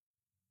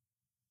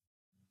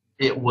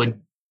it would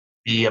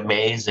be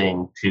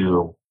amazing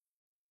to,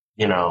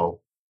 you know,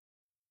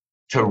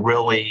 to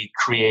really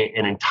create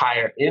an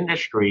entire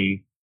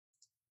industry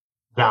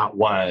that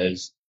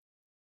was,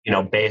 you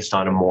know, based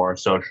on a more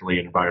socially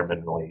and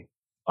environmentally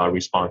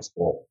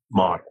responsible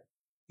model.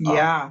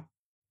 Yeah.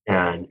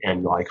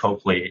 And like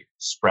hopefully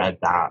spread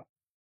that.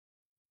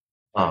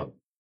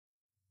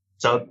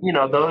 So, you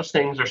know, those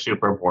things are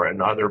super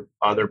important.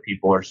 Other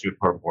people are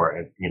super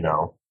important, you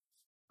know,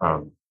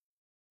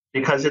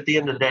 because at the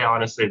end of the day,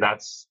 honestly,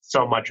 that's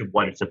so much of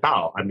what it's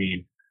about. I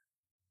mean,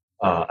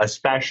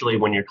 especially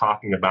when you're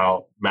talking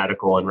about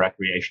medical and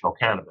recreational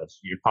cannabis,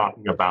 you're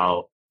talking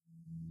about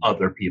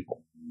other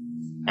people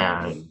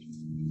and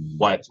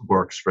what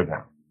works for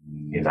them,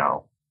 you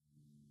know,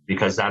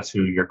 because that's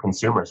who your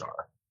consumers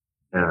are.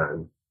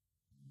 And,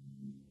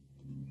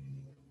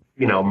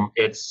 you know,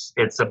 it's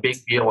a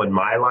big deal in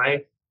my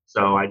life.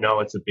 So I know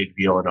it's a big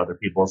deal in other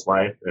people's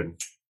life.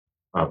 And,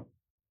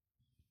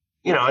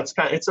 you know, it's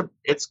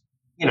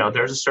you know,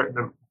 there's a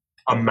certain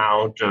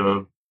amount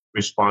of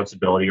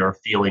responsibility or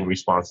feeling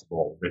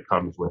responsible that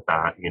comes with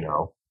that, you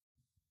know.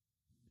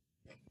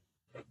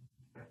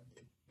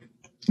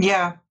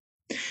 Yeah.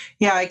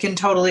 Yeah, I can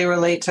totally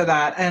relate to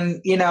that.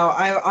 And, you know,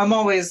 I'm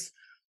always,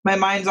 my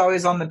mind's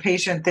always on the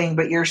patient thing,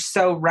 but you're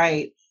so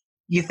right.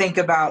 You think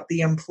about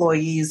the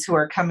employees who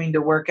are coming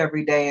to work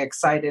every day,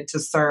 excited to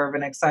serve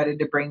and excited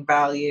to bring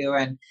value.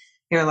 And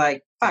you're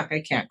like, fuck,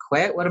 I can't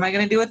quit. What am I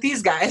going to do with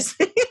these guys?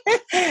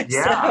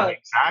 Yeah,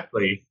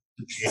 exactly.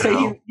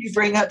 You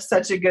bring up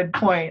such a good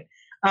point.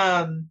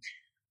 Do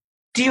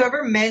you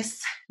ever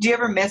miss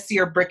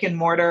your brick and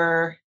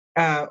mortar,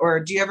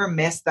 or do you ever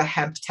miss the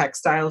hemp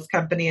textiles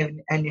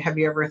company? And have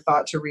you ever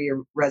thought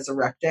to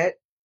resurrect it?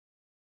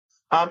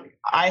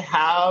 I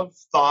have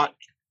thought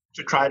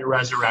to try to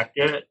resurrect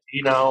it.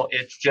 You know,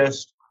 it's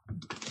just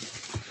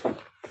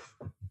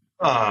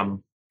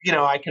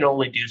I can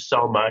only do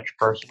so much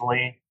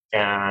personally,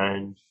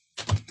 and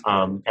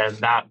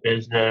that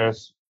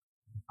business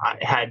I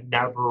had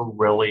never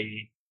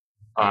really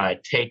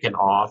taken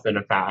off in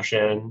a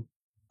fashion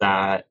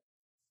that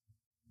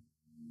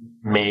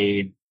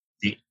made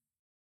the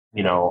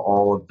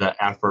all of the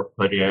effort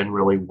put in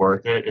really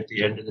worth it at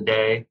the end of the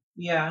day.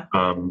 Yeah.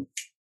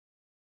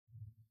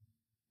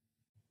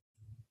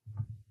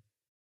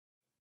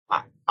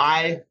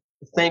 I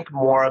think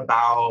more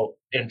about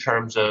in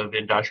terms of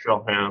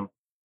industrial hemp,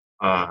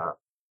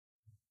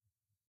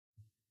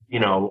 you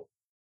know,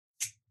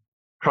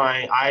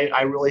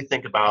 I really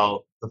think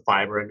about the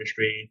fiber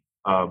industry.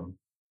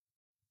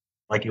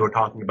 Like you were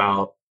talking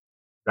about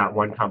that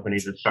one company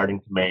that's starting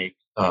to make,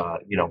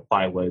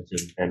 plywoods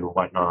and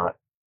whatnot.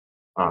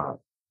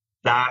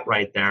 That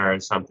right there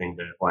is something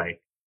that,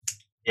 like,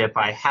 if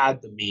I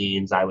had the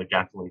means, I would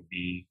definitely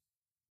be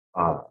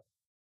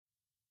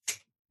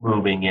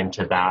moving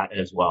into that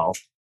as well.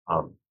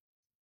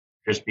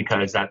 Just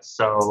because that's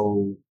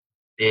so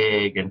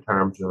big in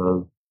terms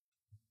of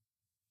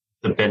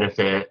the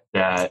benefit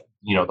that,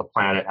 the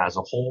planet as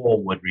a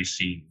whole would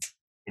receive,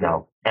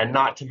 and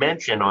not to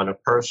mention on a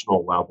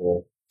personal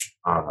level,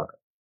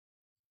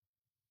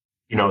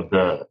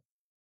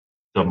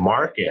 the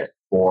market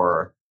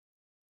for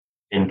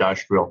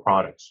industrial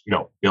products,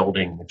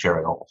 building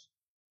materials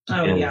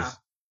is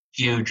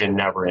huge and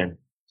never ending.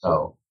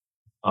 So,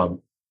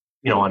 on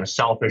a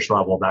selfish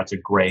level, that's a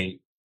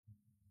great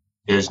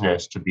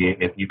business to be.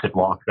 If you could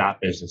lock that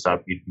business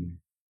up, you'd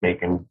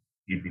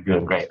be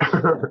doing great.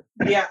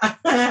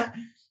 Yeah.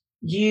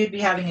 You'd be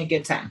having a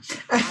good time.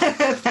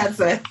 That's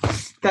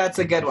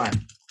a good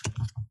one.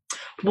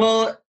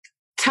 Well,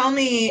 tell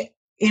me,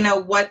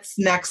 what's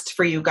next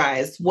for you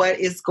guys?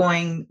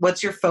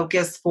 What's your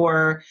focus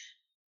for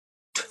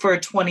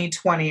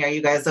 2020? Are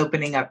you guys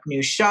opening up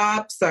new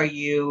shops? Are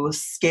you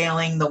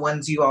scaling the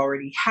ones you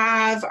already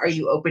have? Are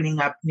you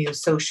opening up new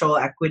social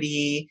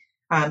equity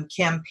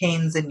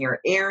campaigns in your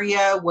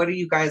area? What are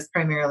you guys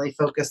primarily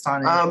focused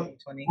on in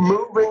 2020?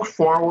 Moving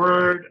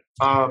forward,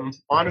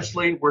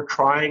 honestly, we're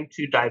trying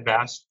to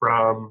divest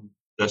from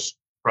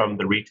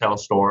the retail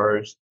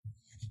stores.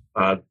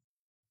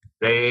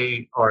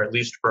 They are, at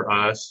least for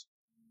us,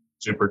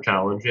 super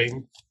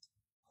challenging.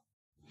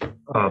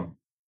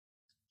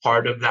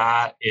 Part of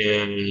that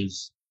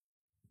is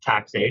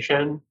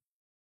taxation.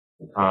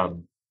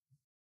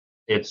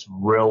 It's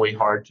really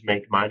hard to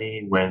make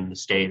money when the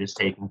state is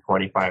taking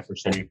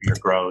 25% of your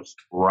gross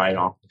right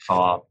off the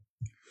top.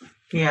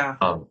 Yeah.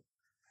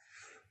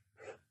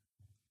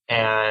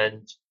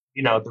 And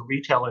the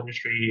retail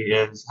industry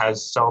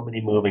has so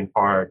many moving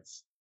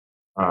parts.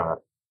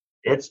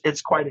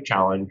 It's quite a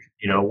challenge.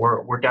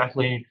 We're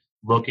definitely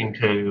looking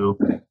to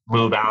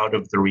move out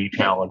of the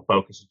retail and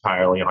focus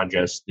entirely on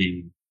just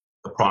the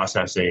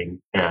processing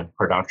and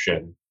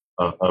production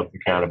of the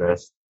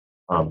cannabis.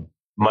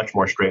 Much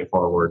more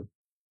straightforward.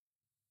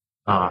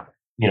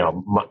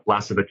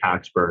 Less of a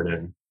tax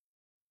burden.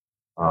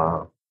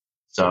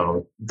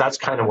 So that's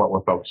kind of what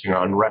we're focusing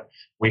on.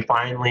 We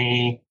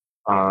finally,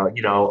 over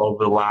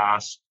the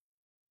last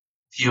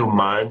few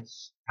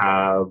months,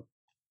 have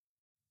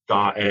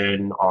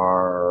gotten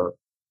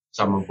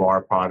some of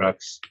our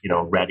products,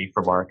 ready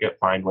for market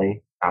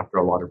finally after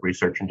a lot of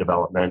research and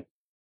development.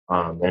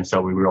 And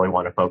so we really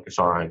want to focus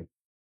on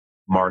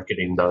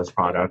marketing those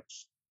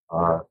products,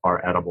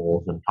 our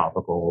edibles and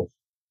topicals,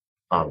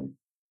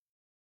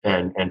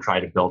 and try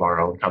to build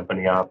our own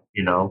company up,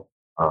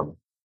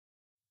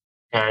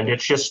 and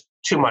it's just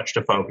too much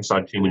to focus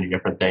on too many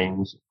different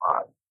things.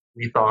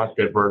 We thought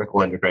that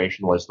vertical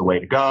integration was the way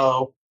to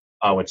go.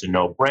 It's a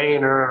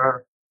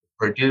no-brainer.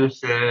 Produce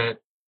it,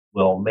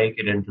 we'll make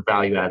it into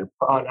value-added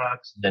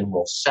products, and then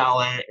we'll sell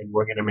it, and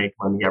we're going to make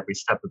money every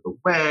step of the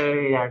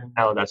way. And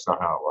no, that's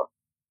not how it works.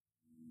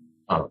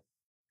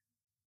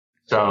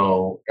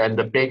 And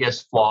the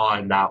biggest flaw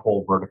in that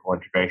whole vertical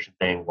integration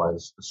thing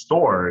was the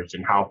stores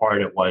and how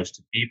hard it was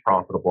to be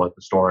profitable at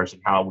the stores,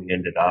 and how we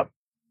ended up,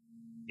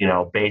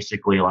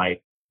 basically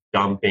like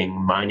dumping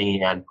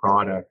money and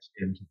products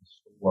into the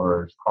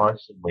stores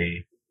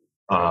constantly,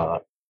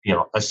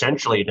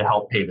 essentially to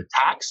help pay the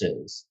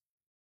taxes.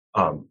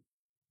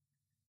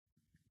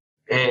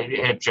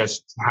 It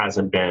just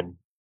hasn't been,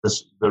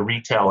 the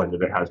retail end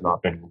of it has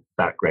not been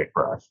that great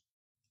for us.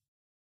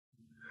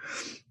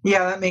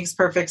 Yeah, that makes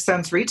perfect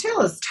sense.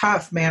 Retail is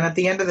tough, man. At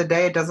the end of the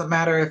day, it doesn't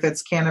matter if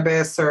it's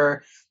cannabis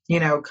or,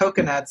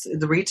 coconuts.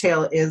 The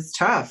retail is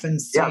tough. And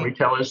yeah,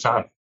 retail is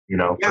tough,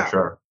 for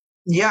sure.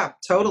 Yeah,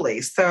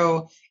 totally.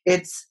 So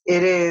it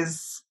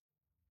is,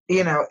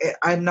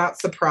 I'm not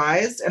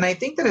surprised. And I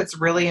think that it's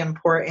really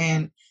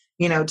important,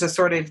 to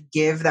sort of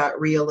give that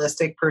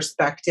realistic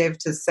perspective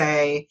to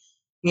say,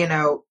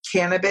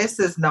 cannabis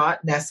is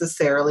not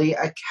necessarily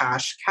a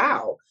cash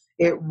cow.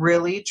 It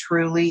really,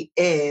 truly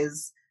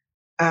is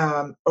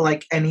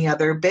like any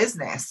other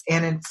business.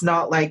 And it's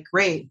not like,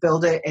 great,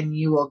 build it and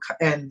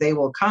they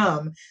will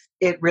come.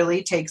 It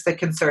really takes a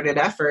concerted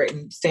effort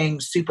and staying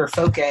super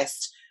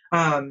focused.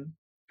 And,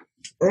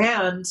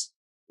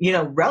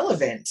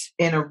 relevant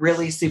in a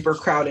really super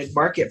crowded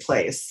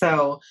marketplace.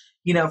 So,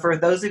 for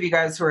those of you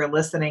guys who are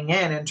listening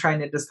in and trying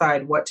to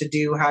decide what to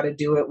do, how to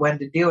do it, when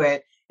to do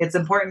it, it's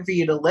important for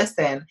you to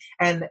listen.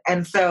 And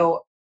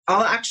so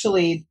I'll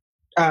actually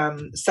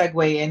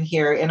segue in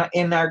here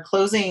in our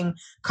closing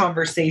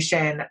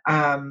conversation.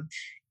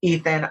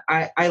 Ethan,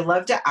 I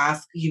love to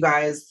ask you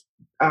guys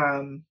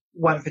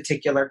one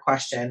particular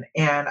question,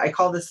 and I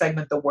call this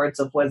segment the words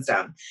of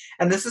wisdom.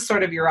 And this is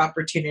sort of your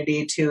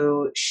opportunity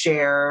to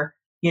share,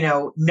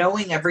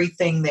 knowing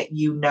everything that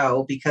you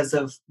know because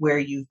of where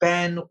you've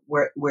been,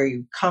 where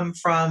you've come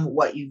from,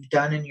 what you've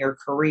done in your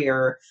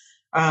career.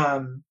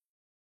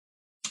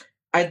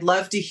 I'd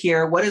love to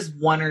hear what is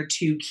one or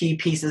two key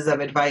pieces of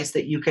advice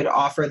that you could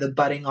offer the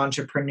budding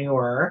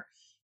entrepreneur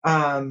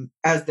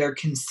as they're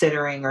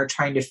considering or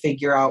trying to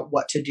figure out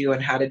what to do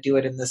and how to do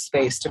it in this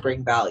space to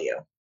bring value.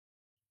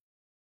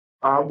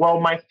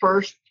 Well, my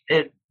first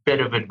bit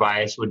of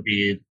advice would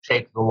be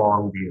take the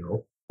long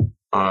view.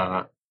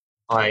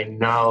 I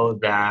know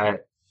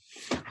that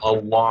a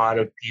lot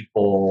of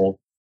people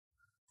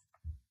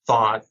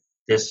thought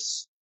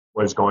this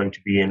was going to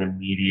be an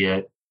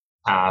immediate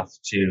path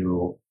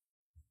to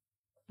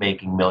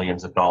making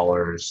millions of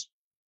dollars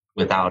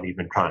without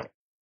even trying.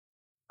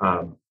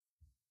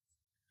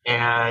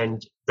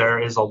 And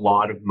there is a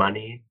lot of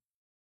money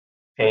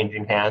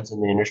changing hands in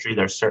the industry.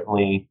 There's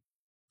certainly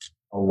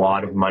a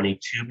lot of money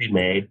to be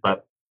made,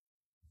 but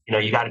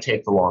you got to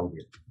take the long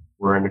view.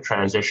 We're in a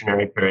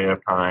transitionary period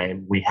of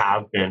time. We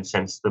have been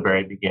since the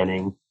very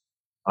beginning.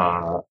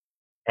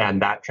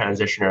 And that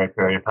transitionary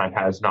period of time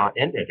has not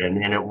ended,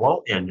 and it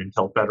won't end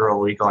until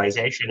federal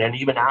legalization, and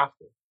even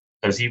after.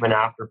 Because even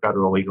after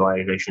federal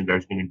legalization,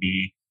 there's going to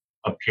be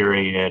a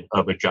period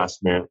of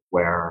adjustment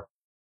where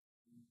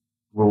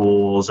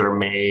rules are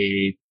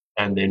made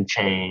and then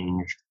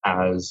changed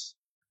as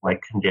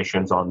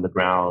conditions on the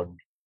ground,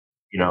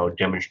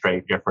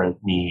 demonstrate different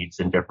needs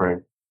and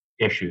different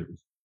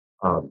issues.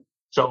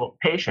 So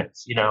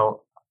patience,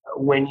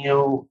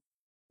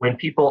 when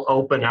people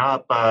open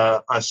up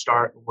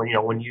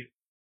when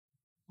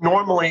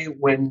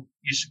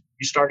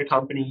you start a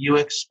company, you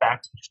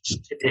expect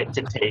it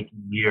to take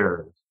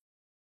years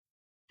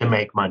to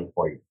make money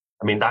for you.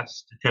 I mean,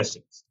 that's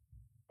statistics.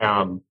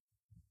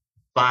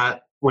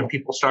 But when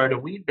people start a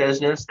weed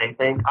business, they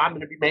think I'm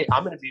going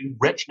to be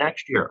rich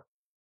next year,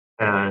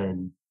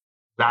 and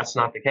that's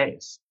not the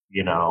case.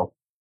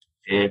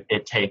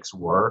 It takes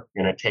work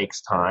and it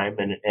takes time,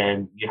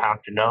 and you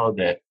have to know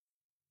that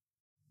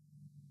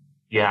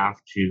you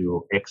have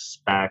to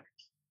expect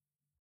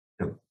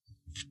to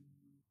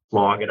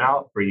slog it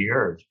out for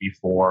years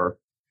before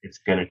it's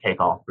going to take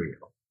off for you.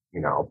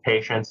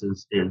 Patience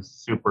is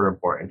super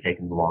important,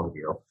 taking the long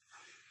view.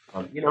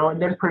 And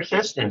then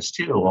persistence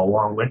too,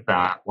 along with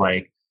that.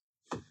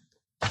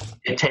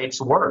 It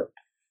takes work.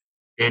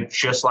 It's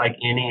just like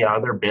any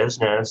other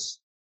business.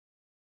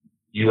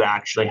 You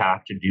actually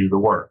have to do the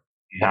work.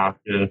 You have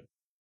to,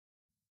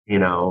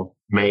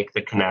 make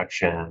the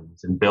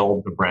connections and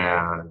build the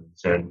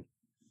brands and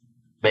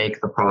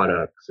make the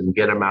products and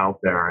get them out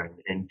there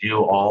and do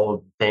all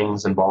of the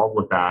things involved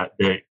with that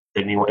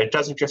it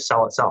doesn't just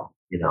sell itself,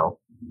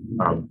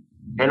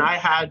 and I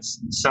had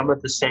some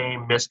of the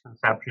same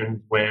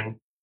misconceptions when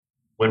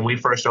we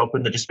first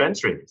opened the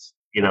dispensaries.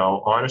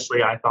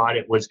 Honestly, I thought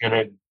it was going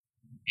to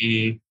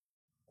be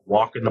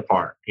walk in the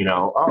park,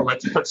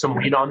 let's put some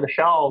weed on the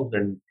shelves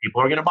and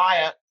people are going to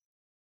buy it.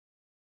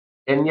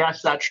 And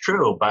yes, that's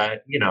true,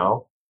 but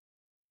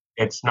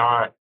it's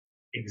not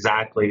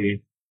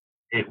exactly,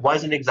 it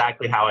wasn't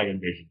exactly how I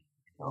envisioned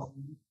it,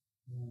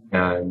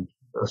 and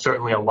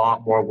certainly a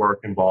lot more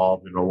work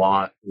involved and a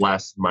lot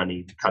less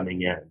money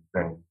coming in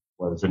than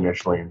was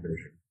initially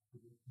envisioned.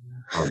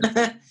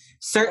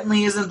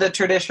 Certainly isn't the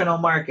traditional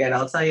market,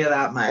 I'll tell you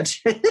that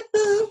much.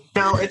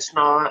 No, it's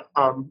not.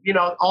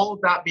 All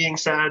of that being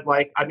said,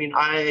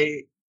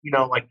 I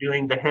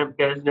doing the hemp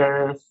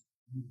business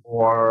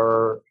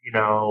or,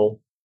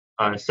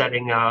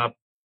 setting up,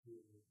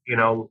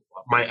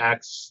 my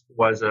ex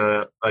was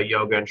a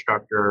yoga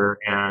instructor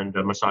and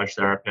a massage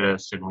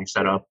therapist, and we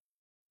set up,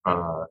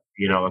 a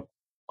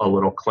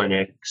little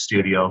clinic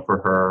studio for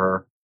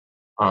her,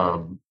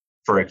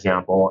 for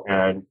example.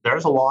 And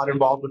there's a lot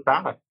involved with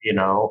that, a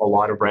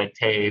lot of red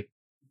tape,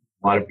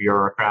 a lot of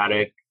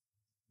bureaucratic,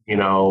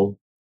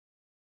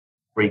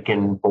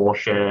 freaking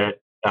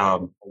bullshit, a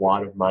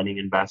lot of money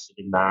invested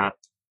in that.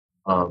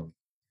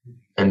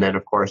 And then,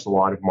 of course, a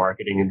lot of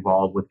marketing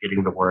involved with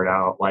getting the word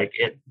out.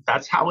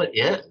 That's how it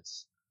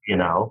is,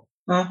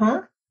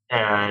 Uh-huh.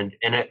 And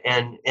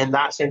in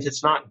that sense,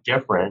 it's not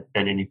different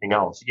than anything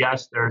else.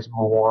 Yes, there's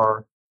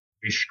more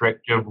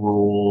restrictive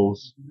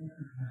rules.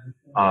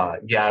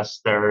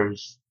 Yes,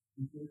 there's,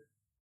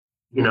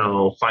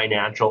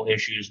 financial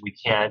issues. We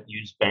can't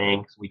use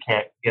banks. We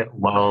can't get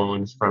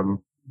loans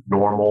from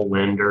normal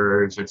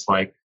lenders. It's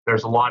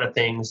there's a lot of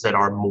things that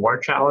are more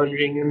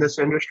challenging in this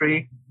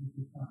industry.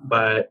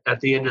 But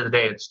at the end of the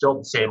day, it's still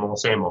the same old,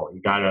 same old.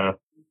 You got to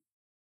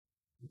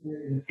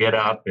get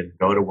up and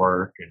go to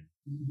work and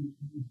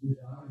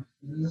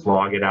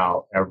slog it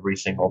out every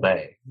single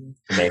day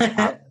to make it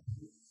happen.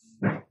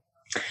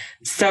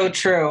 So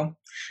true.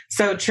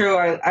 So true.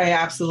 I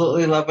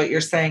absolutely love what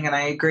you're saying, and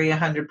I agree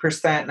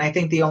 100%. And I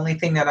think the only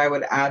thing that I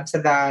would add to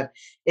that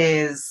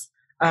is,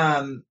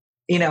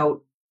 you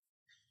know,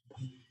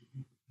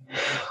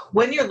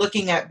 when you're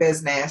looking at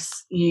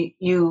business,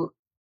 it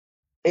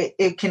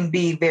can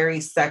be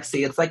very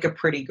sexy. It's like a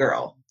pretty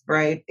girl,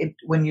 right?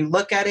 When you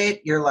look at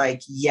it, you're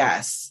like,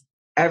 yes,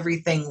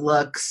 everything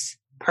looks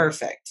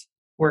perfect.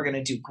 We're going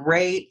to do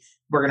great.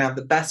 We're going to have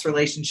the best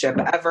relationship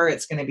ever.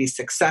 It's going to be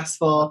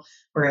successful.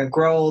 We're going to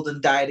grow old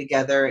and die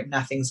together, and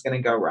nothing's going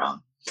to go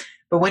wrong.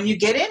 But when you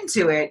get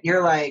into it,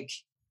 you're like,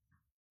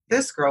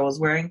 this girl was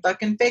wearing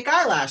fucking fake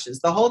eyelashes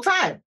the whole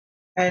time.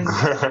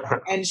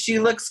 And she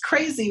looks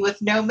crazy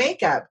with no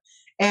makeup.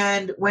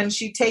 And when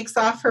she takes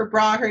off her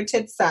bra, her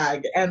tits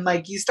sag. And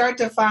like, you start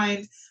to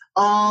find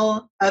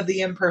all of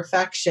the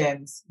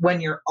imperfections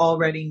when you're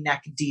already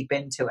neck deep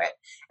into it.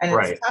 And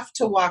it's tough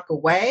to walk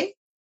away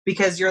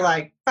because you're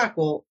like, fuck,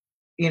 well,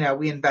 you know,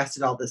 we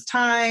invested all this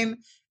time,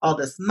 all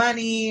this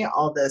money,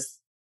 all this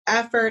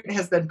effort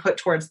has been put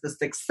towards the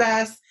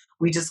success.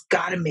 We just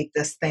got to make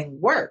this thing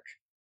work.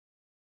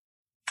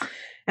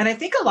 And I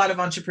think a lot of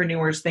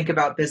entrepreneurs think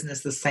about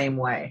business the same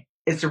way.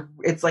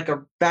 It's like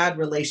a bad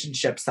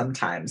relationship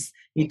sometimes.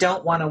 You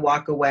don't want to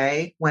walk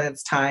away when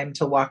it's time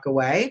to walk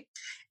away.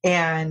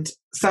 And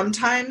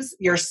sometimes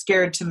you're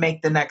scared to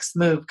make the next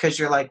move because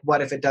you're like,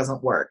 what if it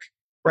doesn't work?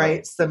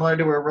 Right? Similar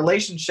to a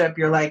relationship,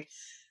 you're like,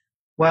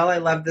 well, I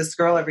love this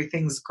girl.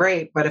 Everything's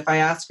great. But if I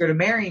ask her to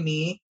marry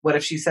me, what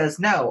if she says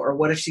no? Or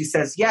what if she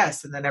says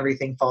yes? And then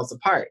everything falls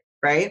apart.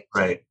 Right?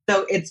 Right.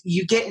 So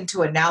you get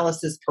into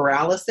analysis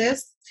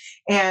paralysis.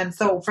 And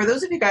so for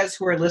those of you guys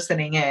who are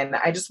listening in,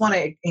 I just want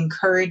to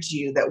encourage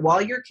you that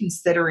while you're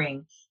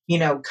considering, you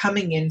know,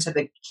 coming into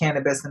the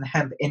cannabis and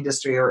hemp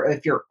industry, or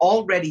if you're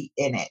already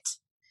in it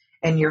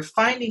and you're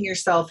finding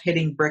yourself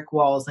hitting brick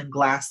walls and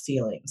glass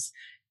ceilings,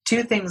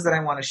 two things that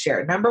I want to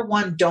share. Number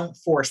one, don't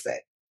force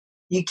it.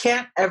 You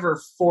can't ever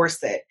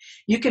force it.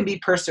 You can be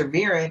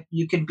perseverant.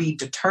 You can be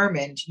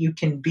determined. You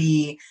can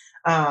be,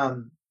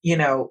 you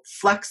know,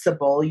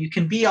 flexible. You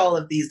can be all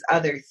of these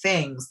other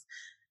things,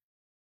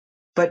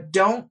 but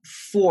don't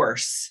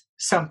force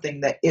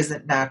something that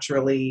isn't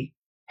naturally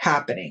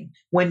happening.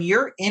 When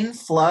you're in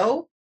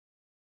flow,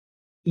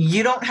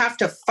 you don't have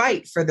to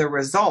fight for the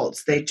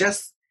results.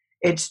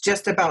 It's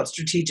just about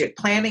strategic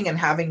planning and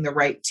having the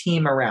right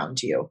team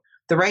around you,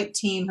 the right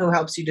team who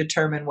helps you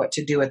determine what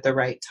to do at the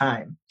right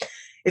time.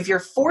 If you're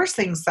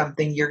forcing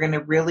something, you're going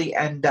to really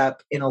end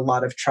up in a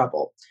lot of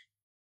trouble.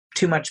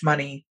 Too much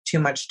money, too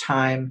much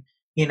time,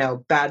 you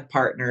know, bad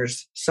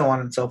partners, so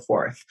on and so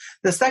forth.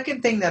 The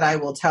second thing that I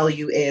will tell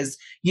you is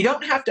you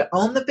don't have to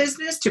own the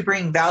business to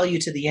bring value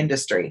to the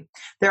industry.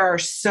 There are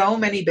so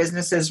many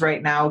businesses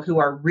right now who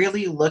are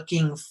really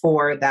looking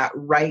for that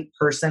right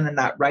person and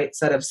that right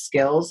set of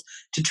skills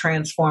to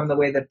transform the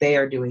way that they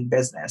are doing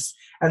business.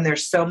 And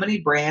there's so many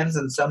brands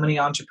and so many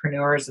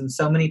entrepreneurs and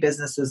so many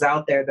businesses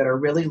out there that are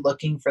really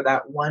looking for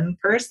that one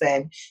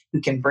person who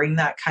can bring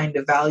that kind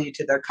of value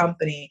to their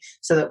company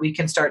so that we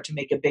can start to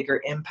make a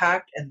bigger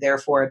impact and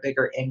therefore a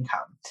bigger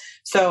income.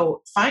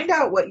 So find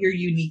out what your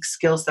unique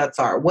skill sets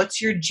are.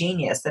 What's your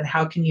genius and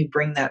how can you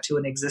bring that to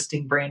an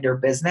existing brand or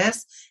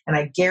business? And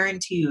I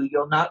guarantee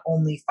you'll not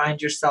only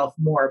find yourself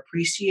more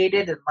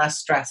appreciated and less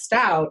stressed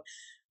out,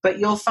 but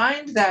you'll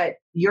find that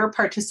your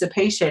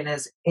participation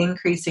is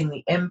increasing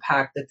the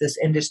impact that this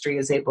industry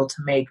is able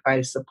to make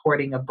by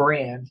supporting a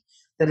brand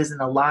that is in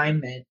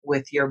alignment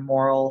with your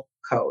moral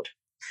code.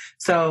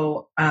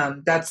 So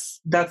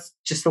that's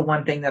just the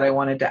one thing that I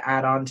wanted to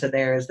add on to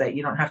there is that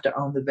you don't have to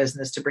own the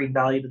business to bring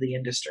value to the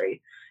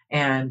industry,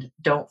 and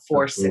don't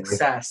force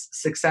success.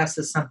 Success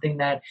is something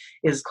that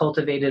is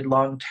cultivated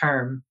long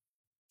term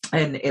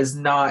and is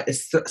not,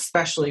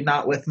 especially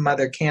not with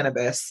Mother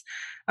Cannabis.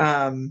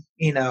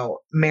 You know,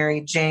 Mary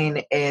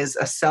Jane is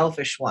a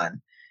selfish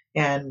one,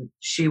 and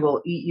she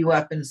will eat you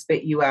up and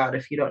spit you out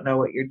if you don't know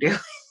what you're doing.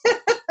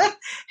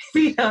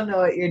 If you don't know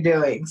what you're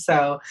doing.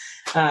 So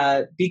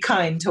be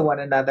kind to one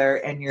another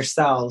and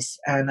yourselves,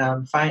 and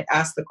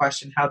ask the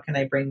question, how can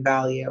I bring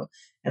value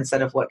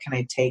instead of what can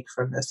I take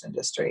from this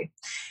industry?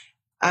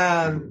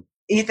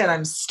 Ethan,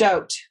 I'm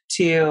stoked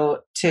to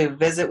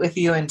visit with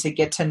you and to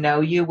get to know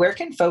you. Where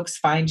can folks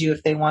find you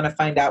if they want to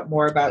find out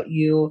more about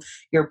you,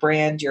 your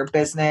brand, your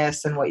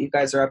business, and what you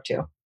guys are up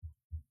to?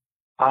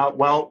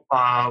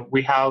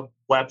 We have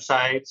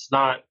websites,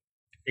 not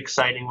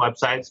exciting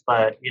websites,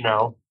 but, you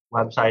know,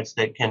 websites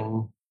that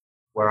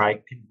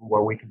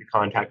where we can be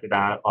contacted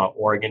at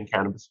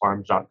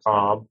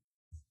OregonCannabisFarms.com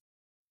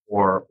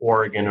or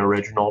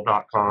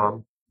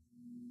OregonOriginal.com.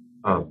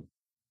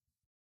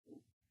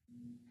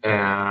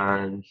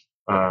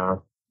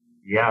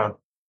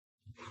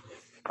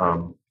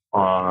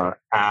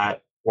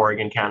 At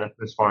Oregon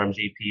Cannabis Farms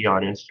EP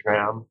on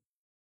Instagram,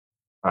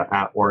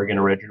 at Oregon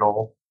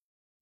Original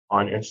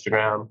on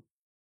Instagram.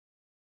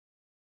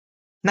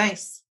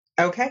 Nice.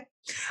 Okay.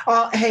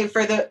 Well, hey,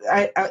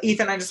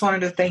 Ethan, I just wanted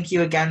to thank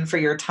you again for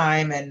your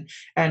time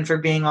and for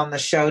being on the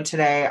show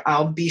today.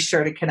 I'll be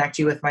sure to connect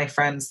you with my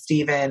friend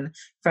Steven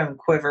from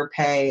Quiver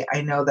Pay. I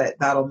know that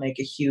that'll make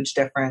a huge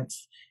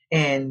difference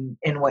in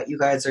what you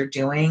guys are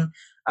doing.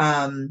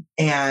 And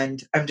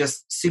I'm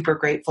just super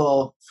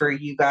grateful for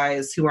you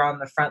guys who are on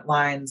the front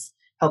lines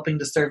helping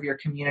to serve your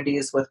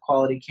communities with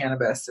quality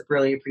cannabis. I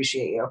really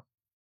appreciate you.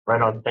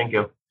 Right on. Thank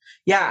you.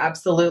 Yeah,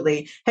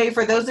 absolutely. Hey,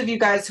 for those of you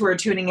guys who are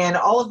tuning in,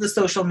 all of the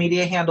social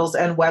media handles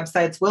and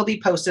websites will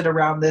be posted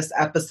around this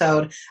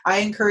episode. I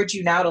encourage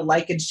you now to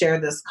like and share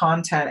this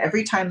content.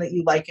 Every time that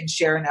you like and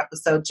share an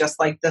episode just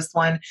like this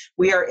one,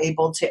 we are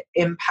able to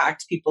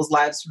impact people's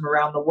lives from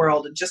around the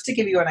world. And just to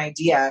give you an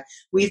idea,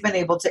 we've been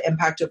able to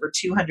impact over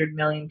 200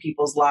 million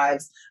people's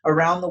lives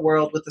around the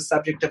world with the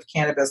subject of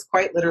cannabis,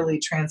 quite literally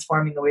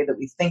transforming the way that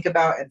we think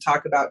about and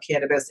talk about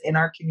cannabis in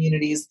our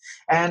communities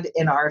and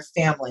in our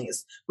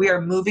families. We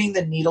are moving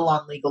the needle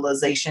on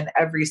legalization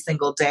every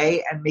single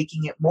day and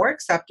making it more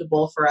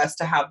acceptable for us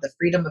to have the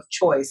freedom of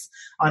choice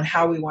on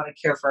how we want to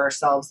care for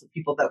ourselves, the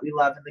people that we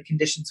love, and the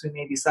conditions we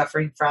may be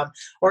suffering from,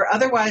 or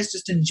otherwise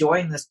just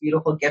enjoying this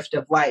beautiful gift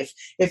of life.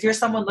 If you're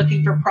someone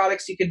looking for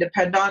products you can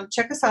depend on,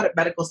 check us out at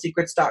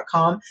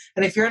medicalsecrets.com.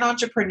 And if you're an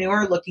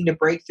entrepreneur looking to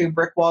break through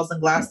brick walls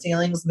and glass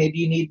ceilings, maybe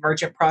you need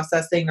merchant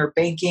processing or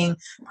banking,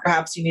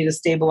 perhaps you need a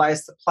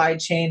stabilized supply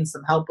chain,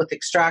 some help with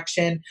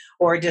extraction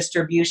or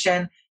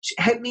distribution,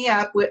 hit me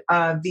up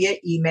via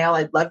email.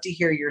 I'd love to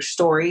hear your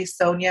story,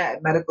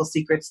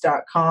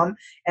 Sonia@medicalsecrets.com,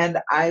 and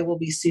I will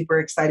be super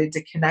excited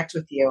to connect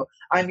with you.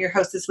 I'm your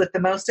hostess with the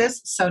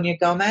mostest, Sonia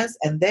Gomez,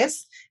 and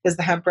this is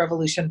the Hemp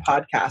Revolution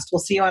podcast. We'll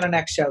see you on our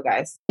next show,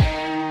 guys.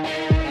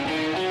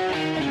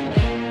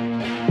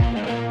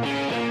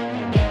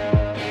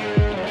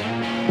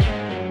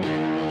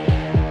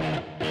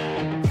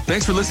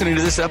 Thanks for listening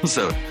to this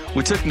episode.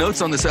 We took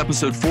notes on this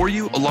episode for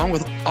you, along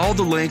with all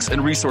the links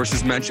and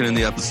resources mentioned in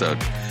the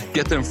episode.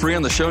 Get them free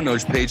on the show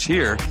notes page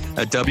here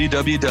at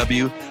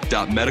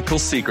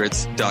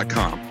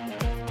www.medicalsecrets.com.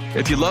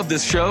 If you love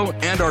this show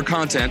and our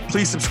content,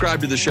 please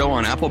subscribe to the show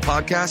on Apple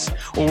Podcasts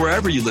or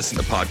wherever you listen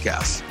to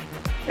podcasts.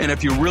 And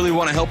if you really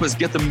want to help us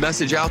get the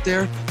message out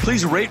there,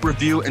 please rate,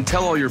 review, and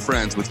tell all your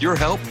friends. With your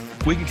help,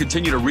 we can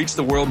continue to reach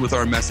the world with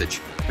our message.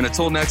 And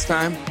until next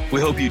time,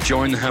 we hope you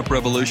join the Hemp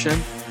Revolution.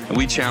 And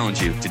we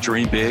challenge you to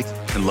dream big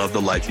and love the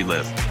life you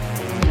live.